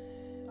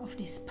of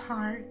this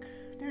park.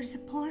 There is a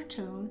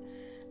portal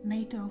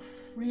made of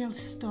real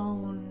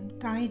stone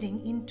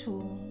guiding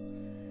into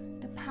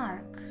the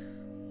park.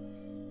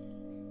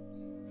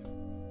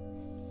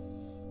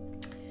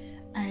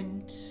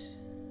 And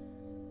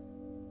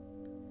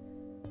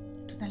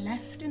to the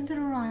left and the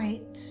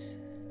right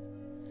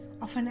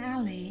of an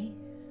alley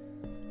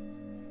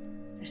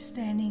are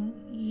standing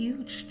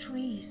huge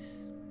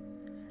trees.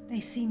 They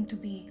seem to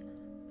be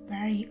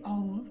very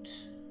old.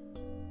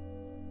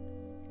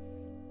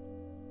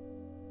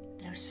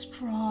 They're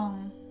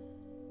strong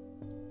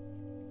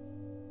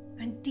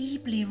and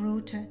deeply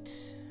rooted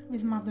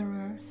with Mother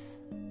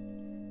Earth.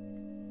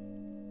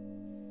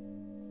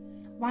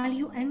 While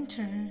you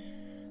enter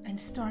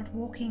and start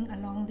walking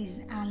along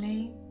this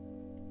alley,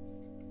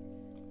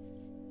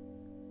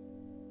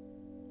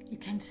 you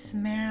can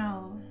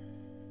smell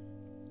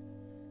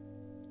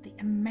the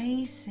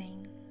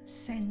amazing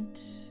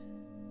scent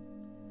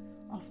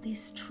of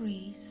these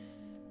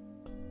trees.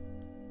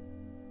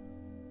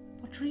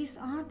 What trees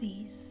are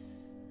these?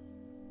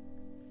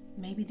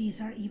 Maybe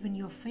these are even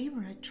your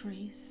favorite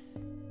trees.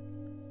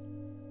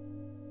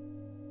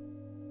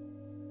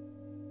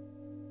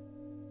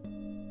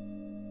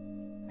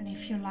 And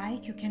if you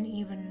like, you can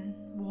even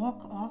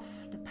walk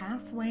off the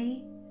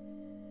pathway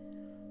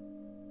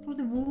through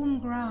the warm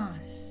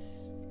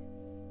grass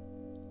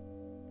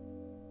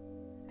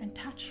and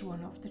touch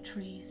one of the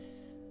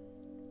trees.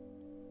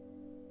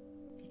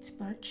 Its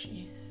birch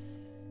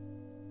is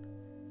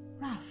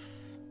rough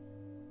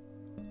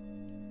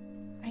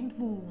and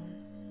warm.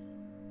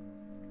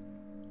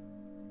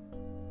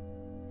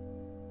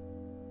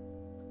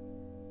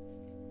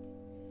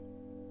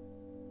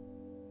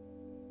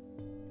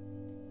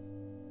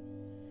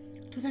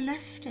 To the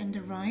left and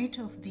the right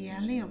of the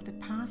alley, of the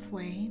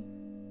pathway,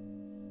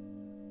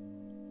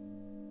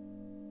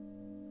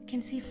 you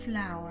can see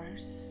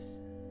flowers,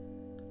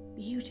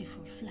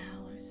 beautiful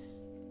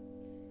flowers.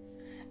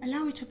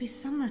 Allow it to be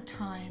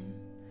summertime,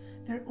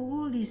 where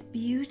all these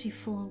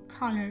beautiful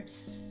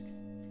colors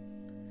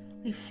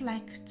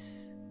reflect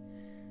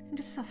in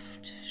the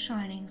soft,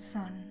 shining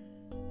sun.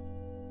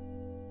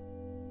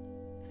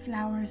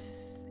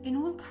 Flowers in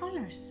all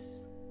colors,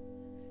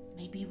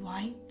 maybe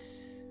white,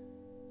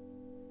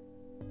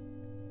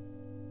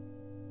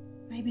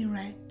 maybe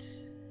red,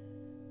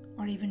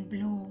 or even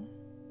blue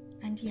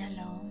and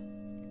yellow,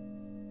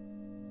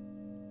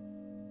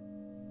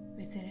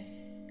 with an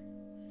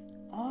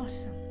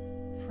awesome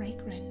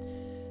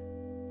fragrance.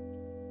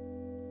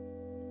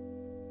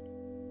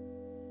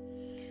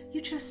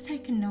 You just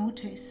take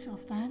notice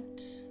of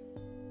that.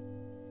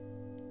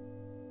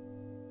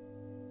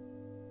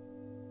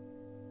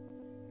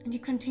 And you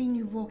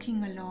continue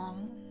walking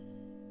along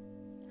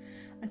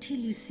until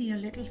you see a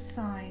little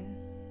sign.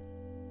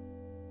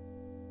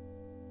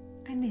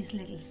 And this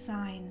little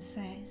sign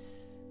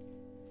says,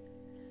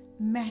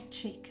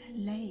 Magic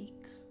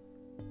Lake.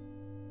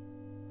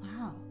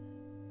 Wow.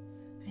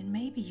 And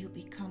maybe you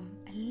become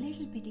a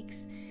little bit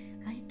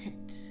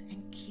excited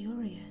and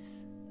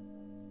curious.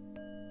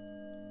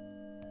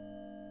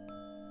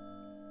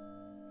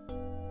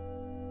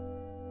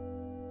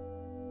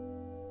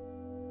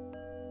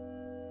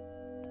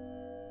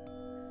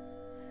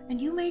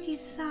 And you may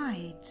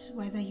decide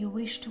whether you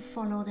wish to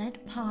follow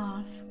that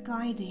path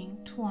guiding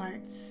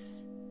towards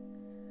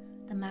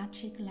the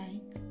Magic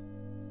Lake.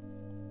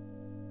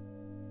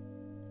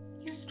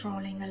 You're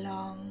strolling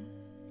along,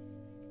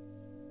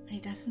 and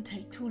it doesn't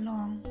take too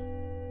long.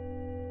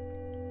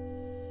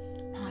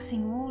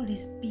 Passing all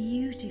these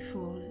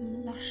beautiful,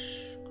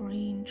 lush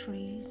green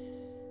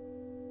trees.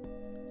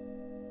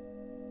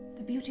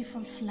 the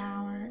beautiful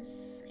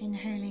flowers,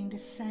 inhaling the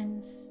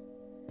scents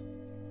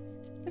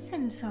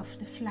of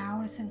the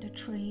flowers and the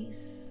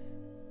trees.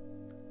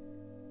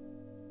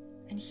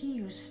 And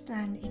here you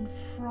stand in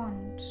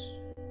front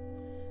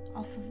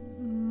of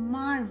a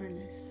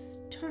marvelous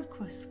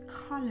turquoise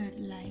colored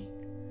lake.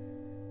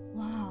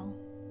 Wow.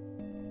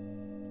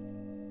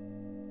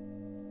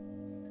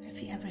 Have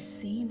you ever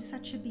seen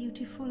such a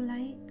beautiful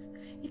lake?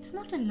 It's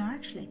not a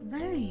large lake,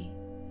 very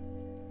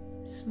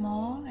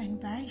small and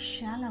very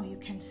shallow. You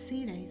can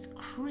see that it's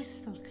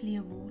crystal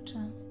clear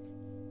water.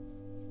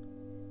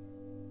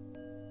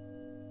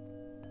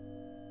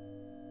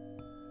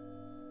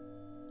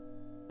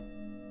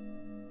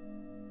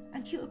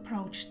 And you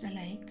approach the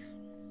lake.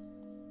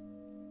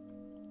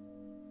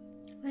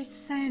 There is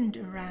sand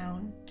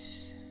around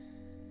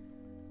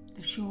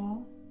the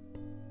shore.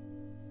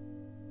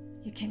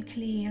 You can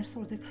clear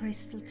through the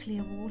crystal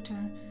clear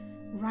water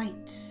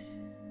right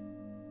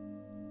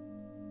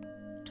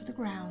to the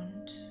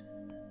ground.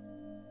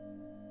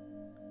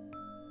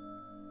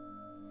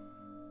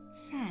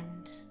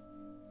 Sand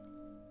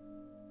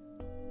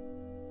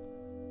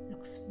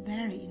looks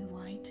very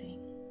inviting.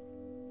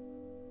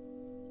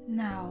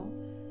 Now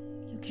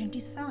you can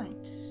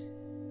decide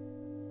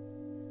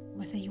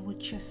whether you would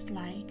just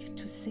like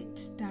to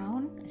sit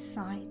down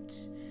aside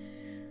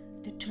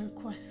the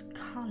turquoise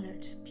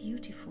colored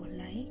beautiful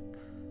lake,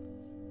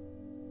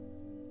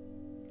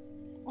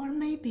 or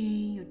maybe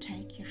you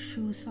take your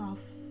shoes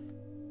off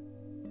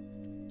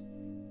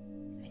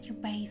and you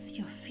bathe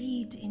your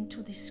feet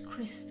into this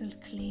crystal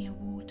clear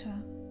water.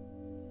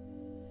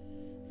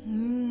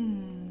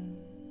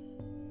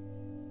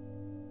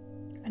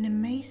 An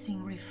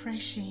amazing,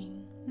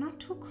 refreshing, not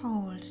too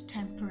cold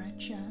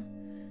temperature,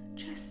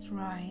 just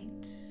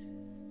right.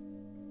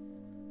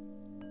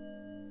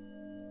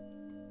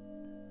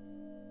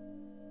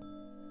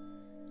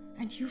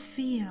 And you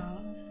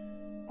feel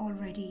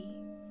already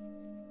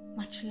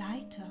much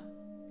lighter,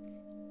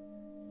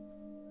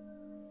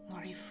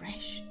 more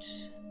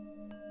refreshed.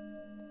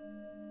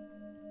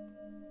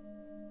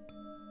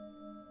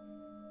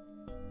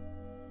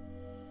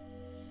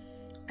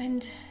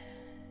 And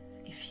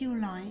if you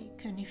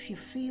like, and if you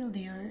feel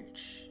the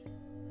urge,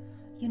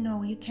 you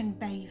know you can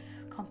bathe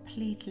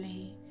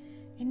completely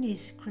in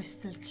this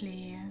crystal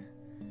clear,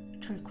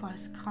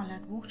 turquoise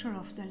colored water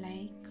of the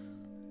lake.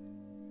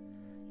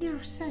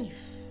 You're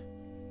safe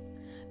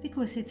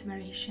because it's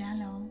very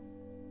shallow.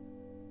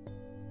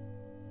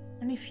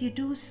 And if you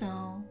do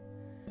so,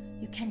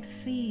 you can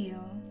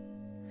feel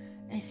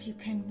as you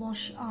can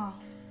wash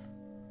off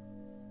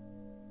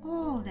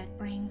all that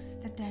brings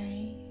the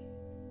day.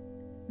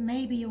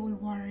 Maybe all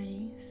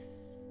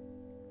worries,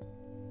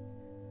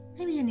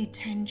 maybe any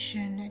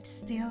tension that's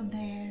still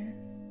there.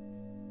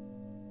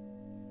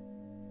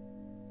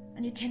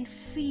 And you can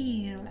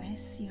feel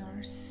as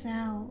your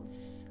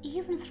cells,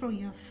 even through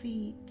your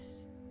feet,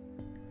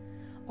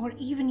 or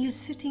even you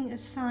sitting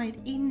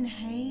aside,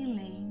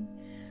 inhaling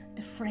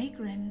the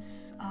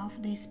fragrance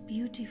of this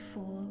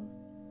beautiful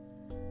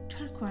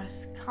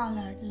turquoise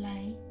colored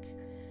lake.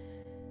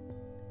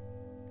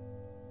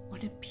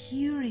 What a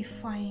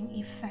purifying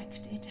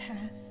effect it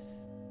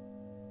has.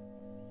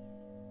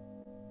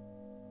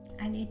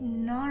 And it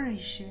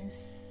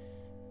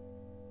nourishes.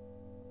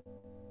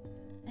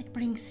 It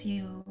brings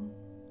you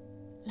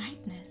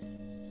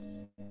lightness.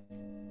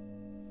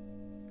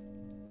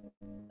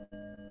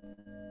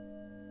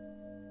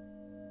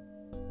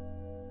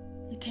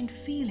 You can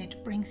feel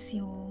it brings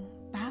you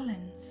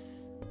balance.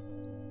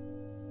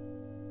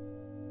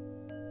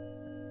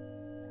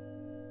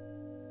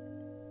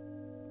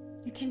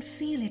 You can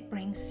feel it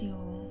brings you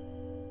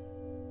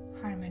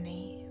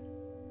harmony.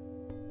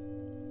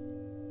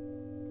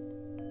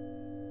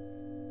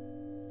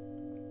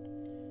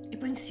 It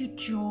brings you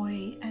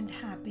joy and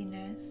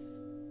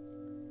happiness.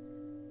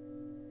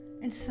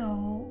 And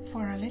so,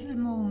 for a little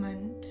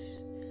moment,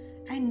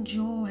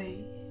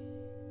 enjoy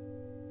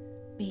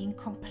being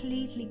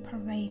completely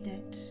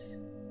pervaded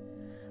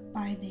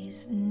by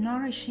this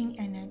nourishing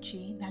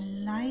energy, the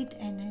light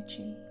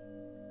energy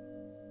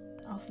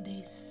of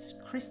this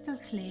crystal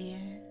clear,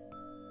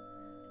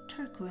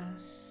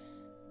 turquoise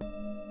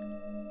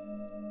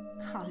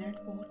colored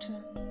water.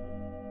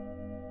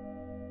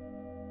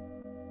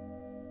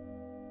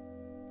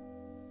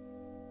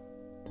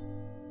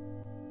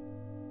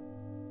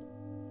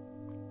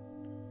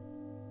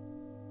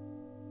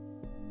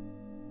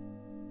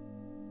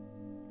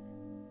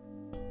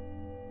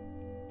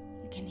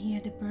 You can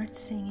hear the birds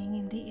singing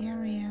in the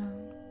area.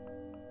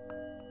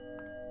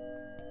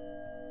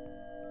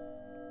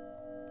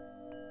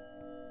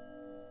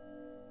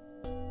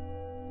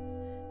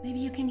 Maybe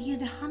you can hear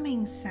the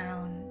humming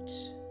sound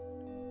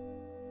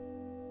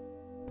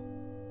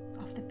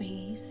of the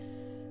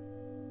bees,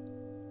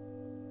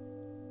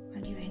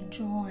 and you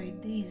enjoy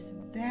this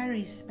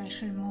very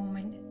special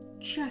moment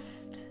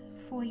just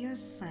for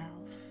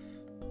yourself.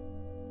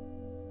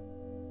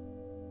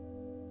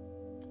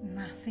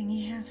 Nothing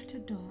you have to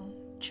do,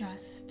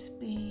 just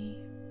be.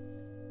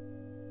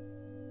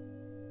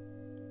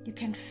 You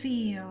can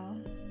feel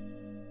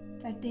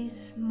that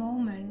this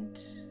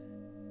moment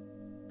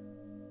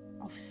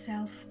of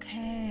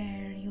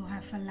self-care you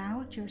have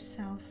allowed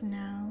yourself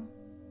now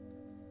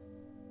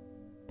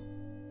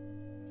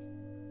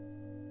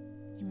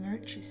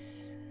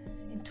emerges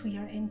into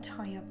your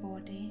entire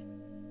body,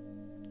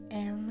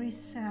 every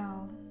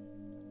cell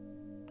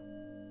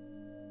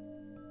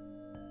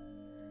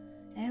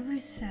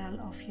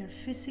of your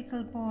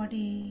physical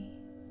body,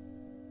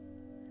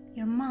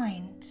 your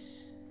mind,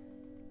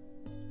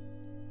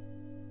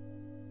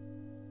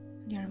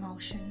 your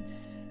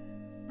emotions,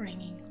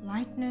 bringing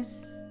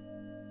lightness,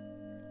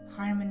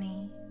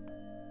 harmony,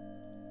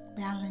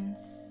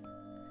 balance,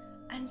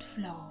 and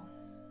flow.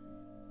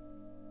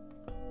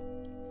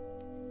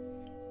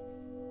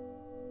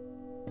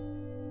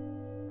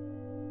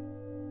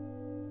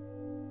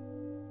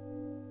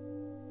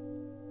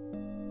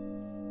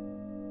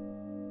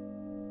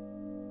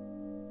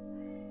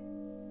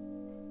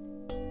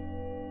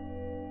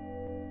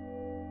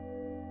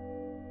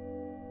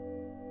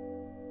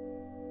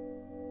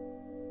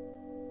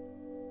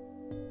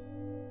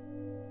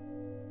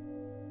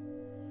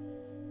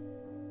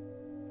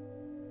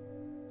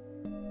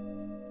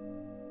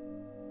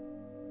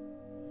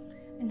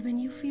 And when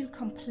you feel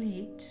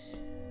complete,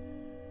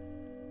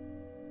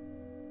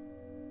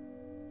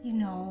 you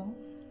know,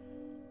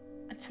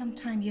 at some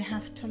time you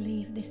have to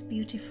leave this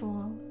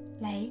beautiful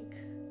lake,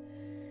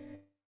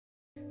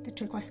 the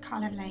turquoise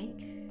colored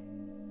lake,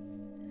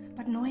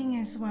 but knowing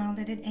as well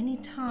that at any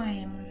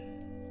time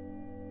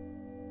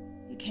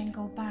you can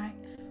go back,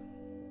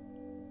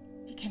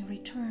 you can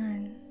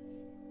return.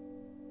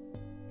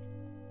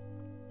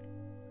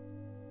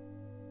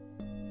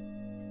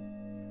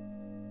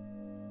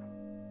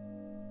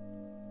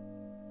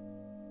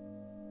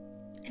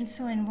 And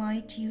so I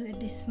invite you at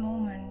this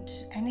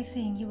moment,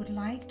 anything you would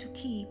like to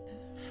keep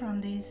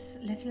from this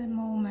little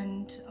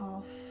moment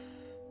of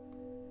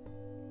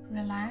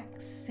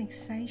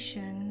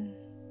relaxation,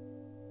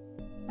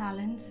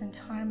 balance and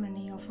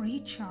harmony, of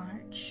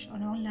recharge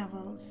on all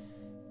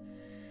levels.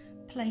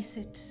 Place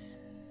it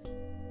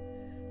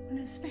on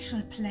a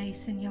special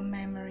place in your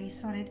memory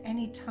so that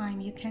any time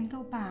you can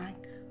go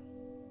back.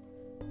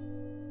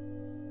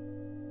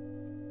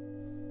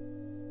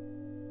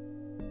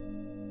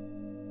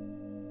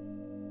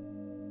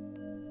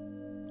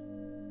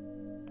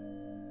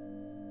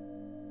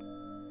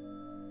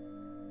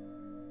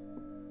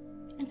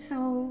 And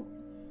so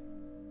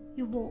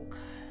you walk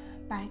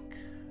back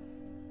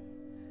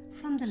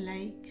from the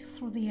lake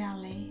through the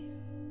alley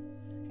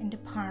in the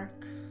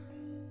park.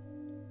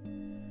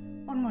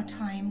 One more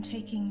time,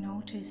 taking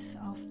notice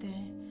of the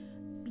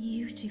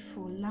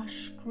beautiful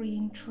lush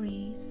green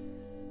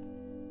trees.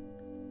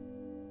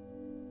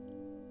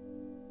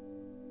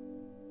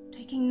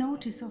 Taking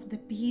notice of the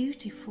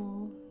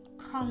beautiful,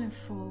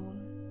 colorful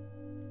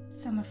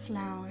summer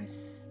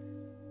flowers.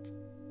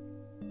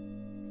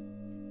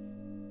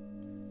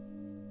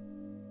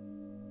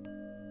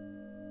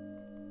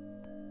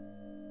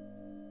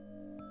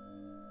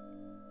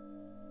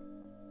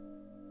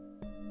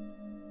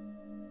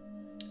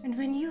 And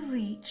when you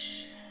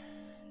reach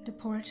the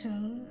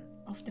portal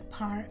of the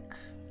park,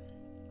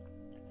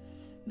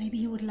 maybe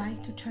you would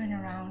like to turn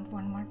around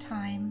one more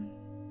time,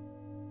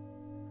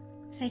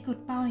 say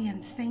goodbye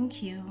and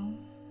thank you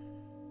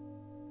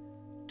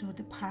to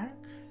the park,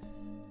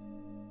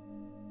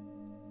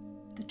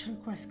 the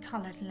turquoise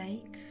colored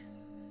lake,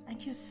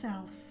 and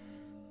yourself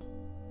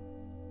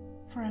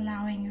for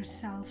allowing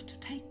yourself to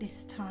take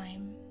this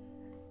time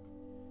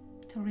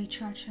to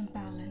recharge and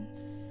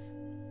balance.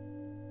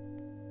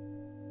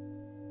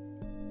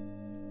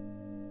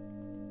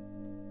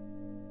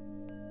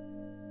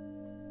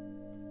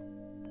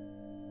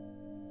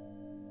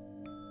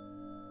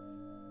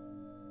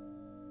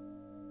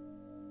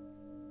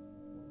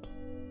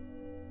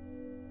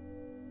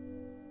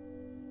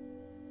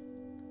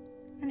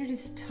 And it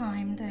is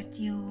time that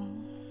you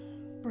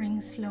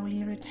bring slowly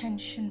your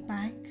attention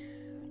back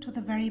to the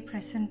very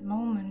present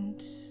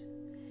moment.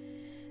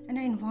 And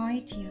I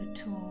invite you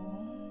to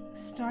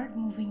start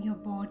moving your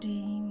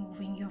body,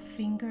 moving your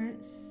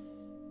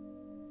fingers,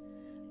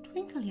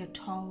 twinkle your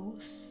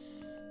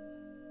toes,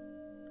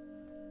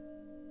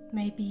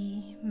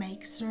 maybe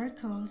make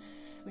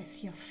circles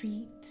with your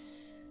feet.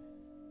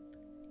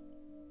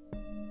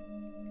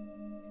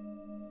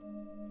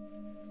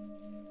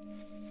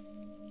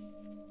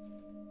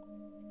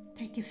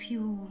 Take a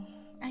few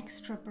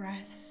extra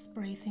breaths,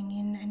 breathing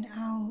in and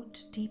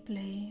out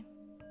deeply.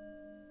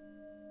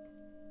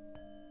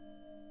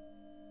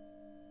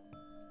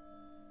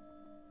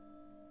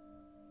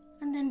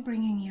 And then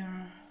bringing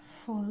your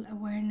full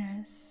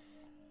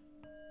awareness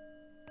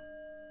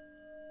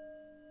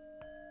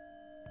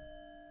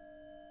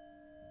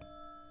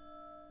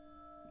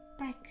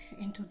back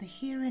into the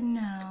here and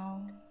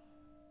now,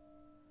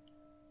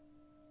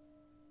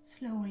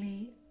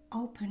 slowly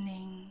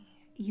opening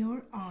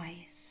your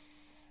eyes.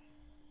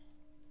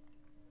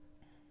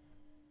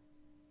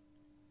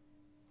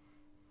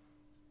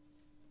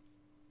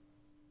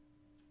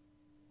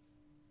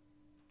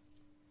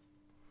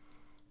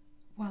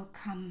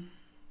 Welcome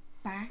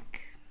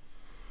back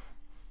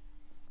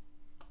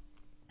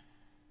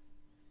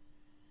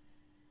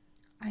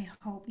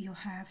you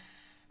have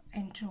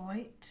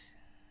enjoyed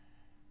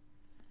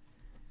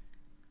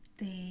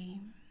the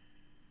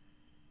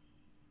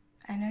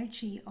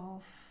energy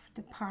of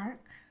the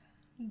park,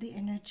 the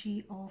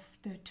energy of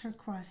the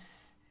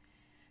turquoise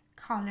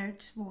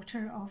colored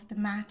water of the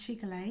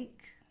magic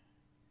lake,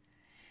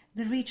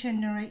 the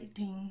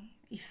regenerating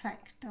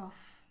effect of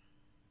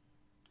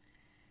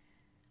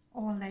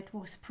all that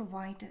was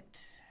provided,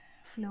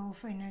 flow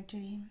of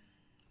energy.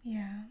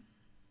 Yeah.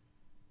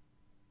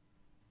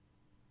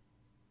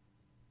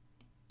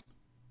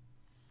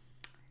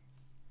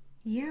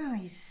 Yeah,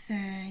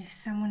 if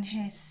someone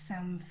has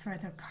some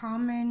further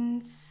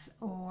comments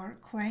or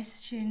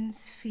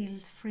questions, feel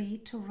free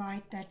to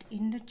write that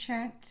in the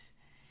chat.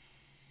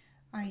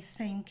 I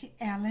thank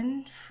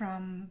Ellen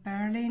from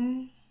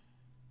Berlin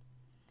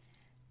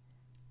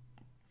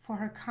for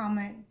her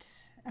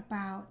comment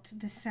about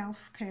the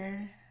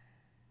self-care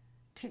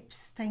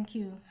tips. Thank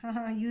you.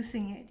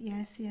 Using it.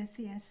 Yes, yes,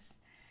 yes.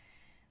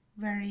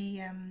 Very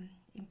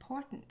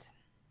important.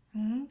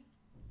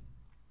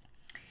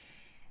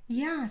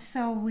 Yeah,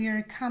 so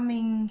we're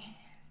coming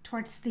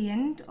towards the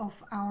end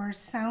of our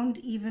sound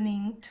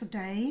evening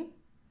today.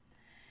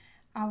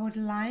 I would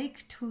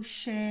like to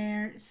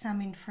share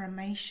some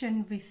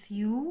information with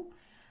you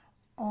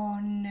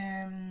on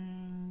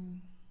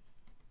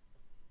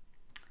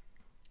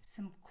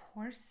some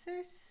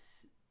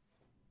courses.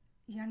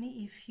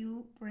 Yanni, if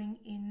you bring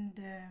in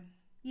the...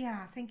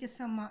 Yeah, thank you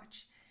so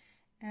much.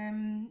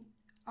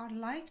 I'd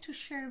like to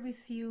share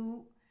with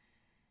you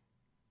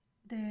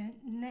the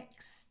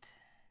next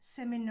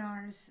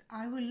seminars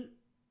I will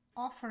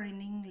offer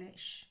in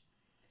English.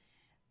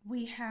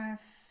 We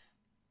have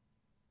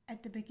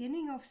at the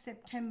beginning of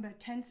September,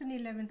 10th and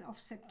 11th of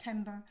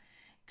September,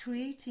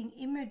 Creating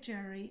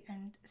Imagery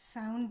and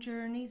Sound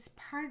Journeys,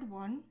 Part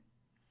 1.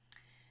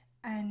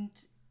 And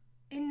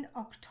in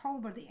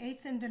October, the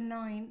 8th and the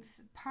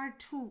 9th, Part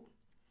 2.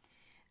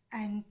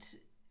 And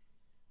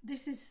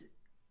this is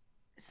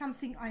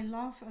something I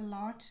love a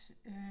lot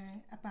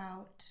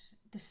about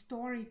the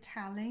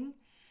storytelling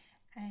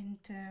and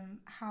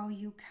how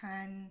you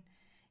can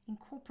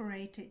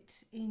incorporate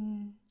it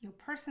in your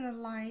personal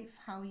life,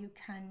 how you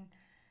can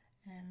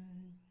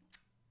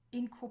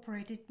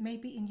incorporate it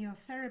maybe in your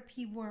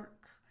therapy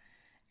work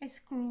as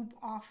group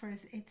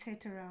offers,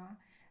 etc.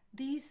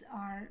 These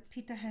are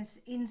Peter Hess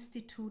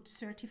Institute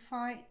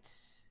certified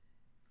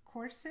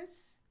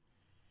courses,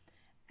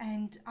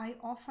 and I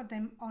offer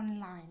them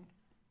online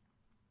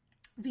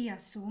via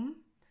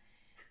Zoom.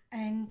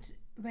 And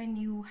when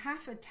you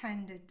have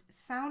attended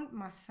sound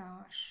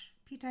massage,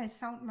 Peter Hess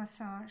sound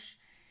massage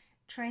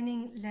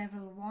training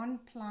level 1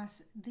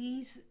 plus,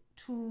 these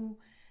 2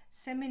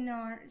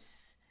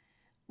 seminars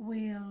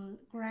will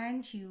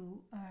grant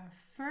you a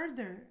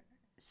further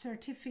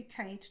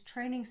certificate,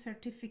 training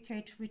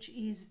certificate, which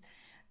is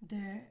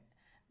the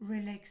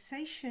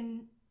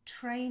relaxation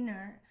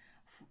trainer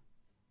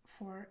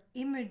for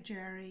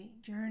imagery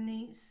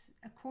journeys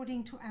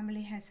according to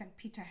Emily Hess and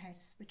Peter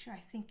Hess, which I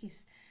think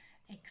is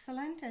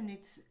excellent, and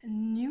it's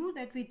new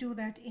that we do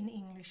that in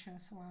English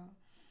as well.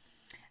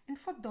 And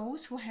for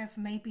those who have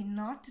maybe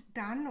not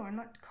done or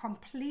not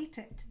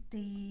completed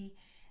the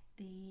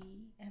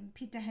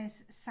Peter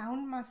Hess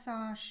sound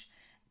massage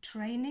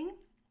training,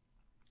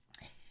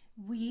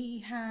 we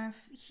have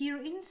here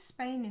in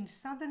Spain, in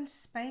southern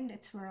Spain,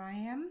 that's where I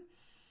am,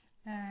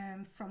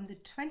 from the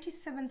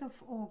 27th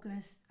of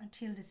August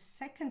until the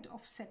 2nd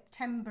of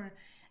September,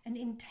 an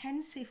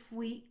intensive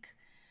week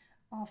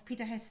of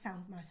Peter Hess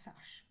sound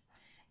massage.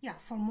 Yeah,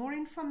 for more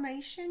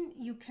information,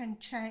 you can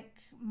check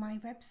my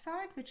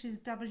website, which is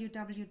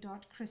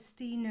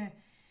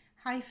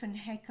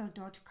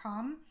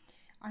www.christine-heckel.com.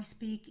 I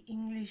speak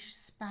English,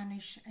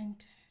 Spanish,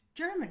 and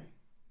German.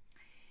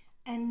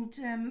 And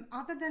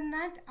other than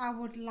that, I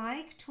would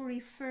like to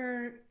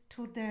refer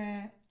to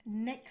the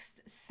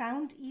next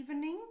sound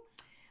evening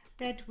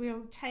that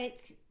will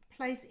take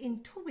place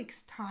in 2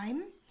 weeks'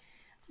 time.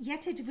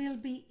 Yet it will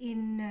be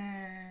in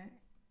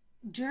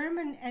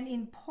German and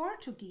in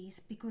Portuguese,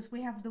 because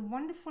we have the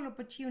wonderful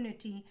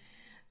opportunity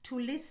to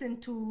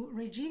listen to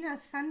Regina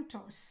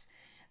Santos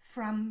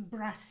from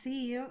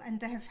Brazil,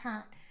 and they have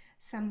had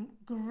some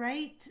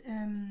great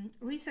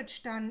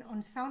research done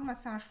on sound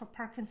massage for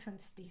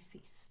Parkinson's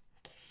disease.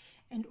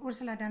 And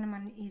Ursula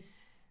Dannemann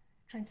is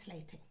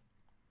translating.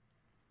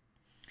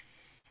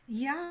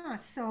 Yeah,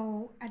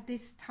 so at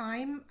this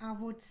time, I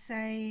would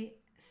say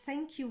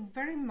thank you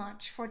very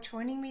much for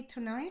joining me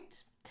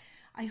tonight.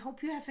 I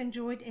hope you have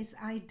enjoyed as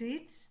I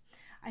did.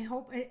 I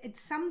hope at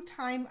some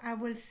time I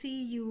will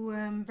see you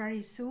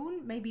very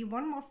soon. Maybe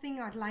one more thing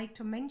I'd like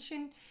to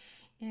mention.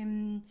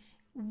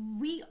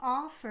 We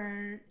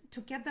offer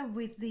together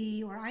with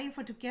I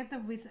offer together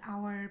with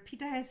our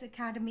Peter Hess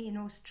Academy in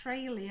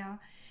Australia,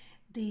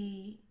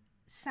 the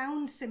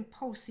Sound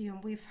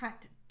Symposium. We've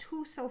had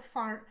 2 so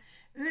far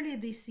earlier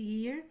this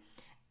year,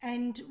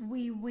 and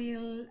we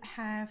will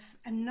have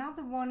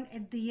another one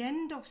at the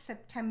end of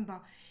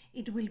September.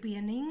 It will be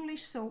in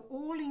English, so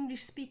all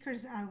English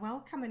speakers are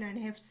welcome, and I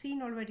have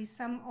seen already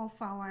some of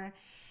our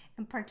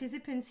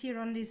participants here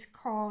on this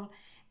call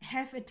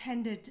have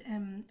attended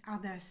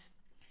others.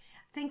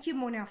 Thank you,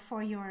 Mona,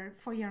 for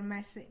your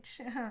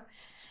message.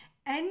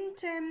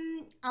 And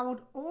I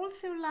would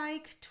also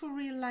like to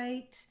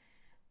relate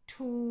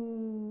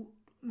to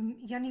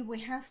Yanni. We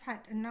have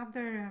had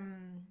another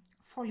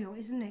folio,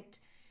 isn't it?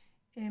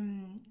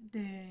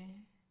 The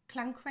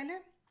Klangquelle.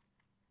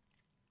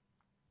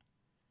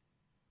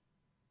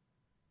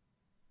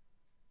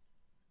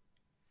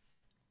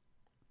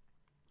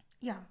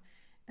 Yeah,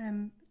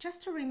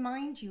 just to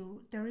remind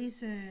you, there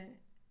is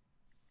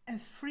a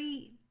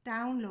free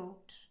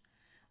download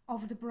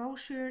of the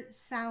brochure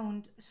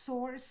Sound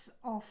Source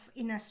of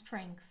Inner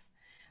Strength.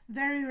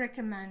 Very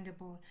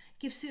recommendable.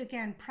 Gives you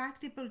again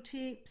practical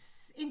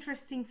tips,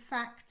 interesting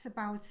facts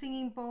about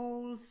singing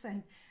bowls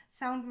and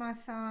sound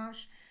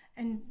massage,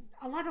 and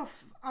a lot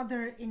of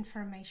other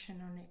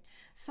information on it.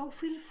 So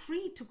feel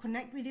free to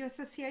connect with your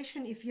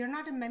association if you're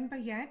not a member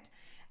yet,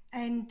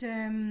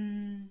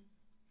 and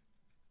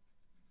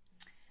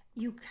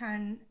you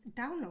can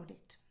download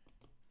it.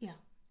 Yeah,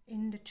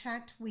 in the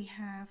chat we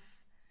have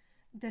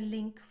the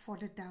link for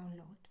the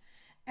download.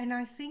 And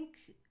I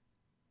think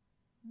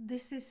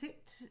this is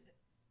it,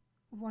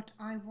 what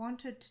I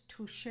wanted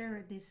to share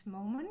at this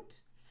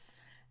moment.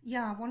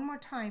 Yeah, one more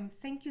time,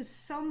 thank you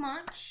so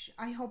much.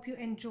 I hope you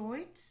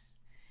enjoyed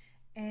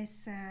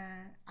as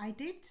I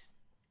did.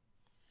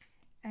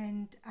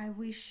 And I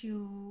wish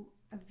you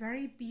a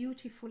very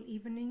beautiful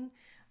evening.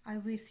 I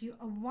wish you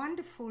a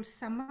wonderful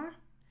summer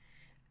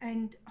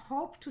and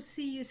hope to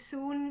see you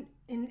soon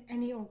in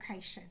any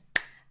occasion.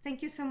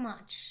 Thank you so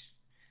much.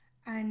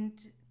 And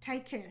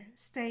take care.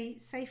 Stay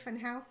safe and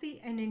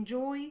healthy and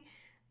enjoy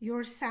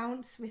your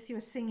sounds with your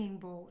singing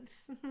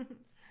bowls.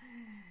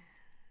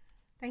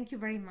 Thank you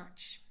very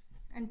much.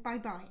 And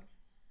bye-bye.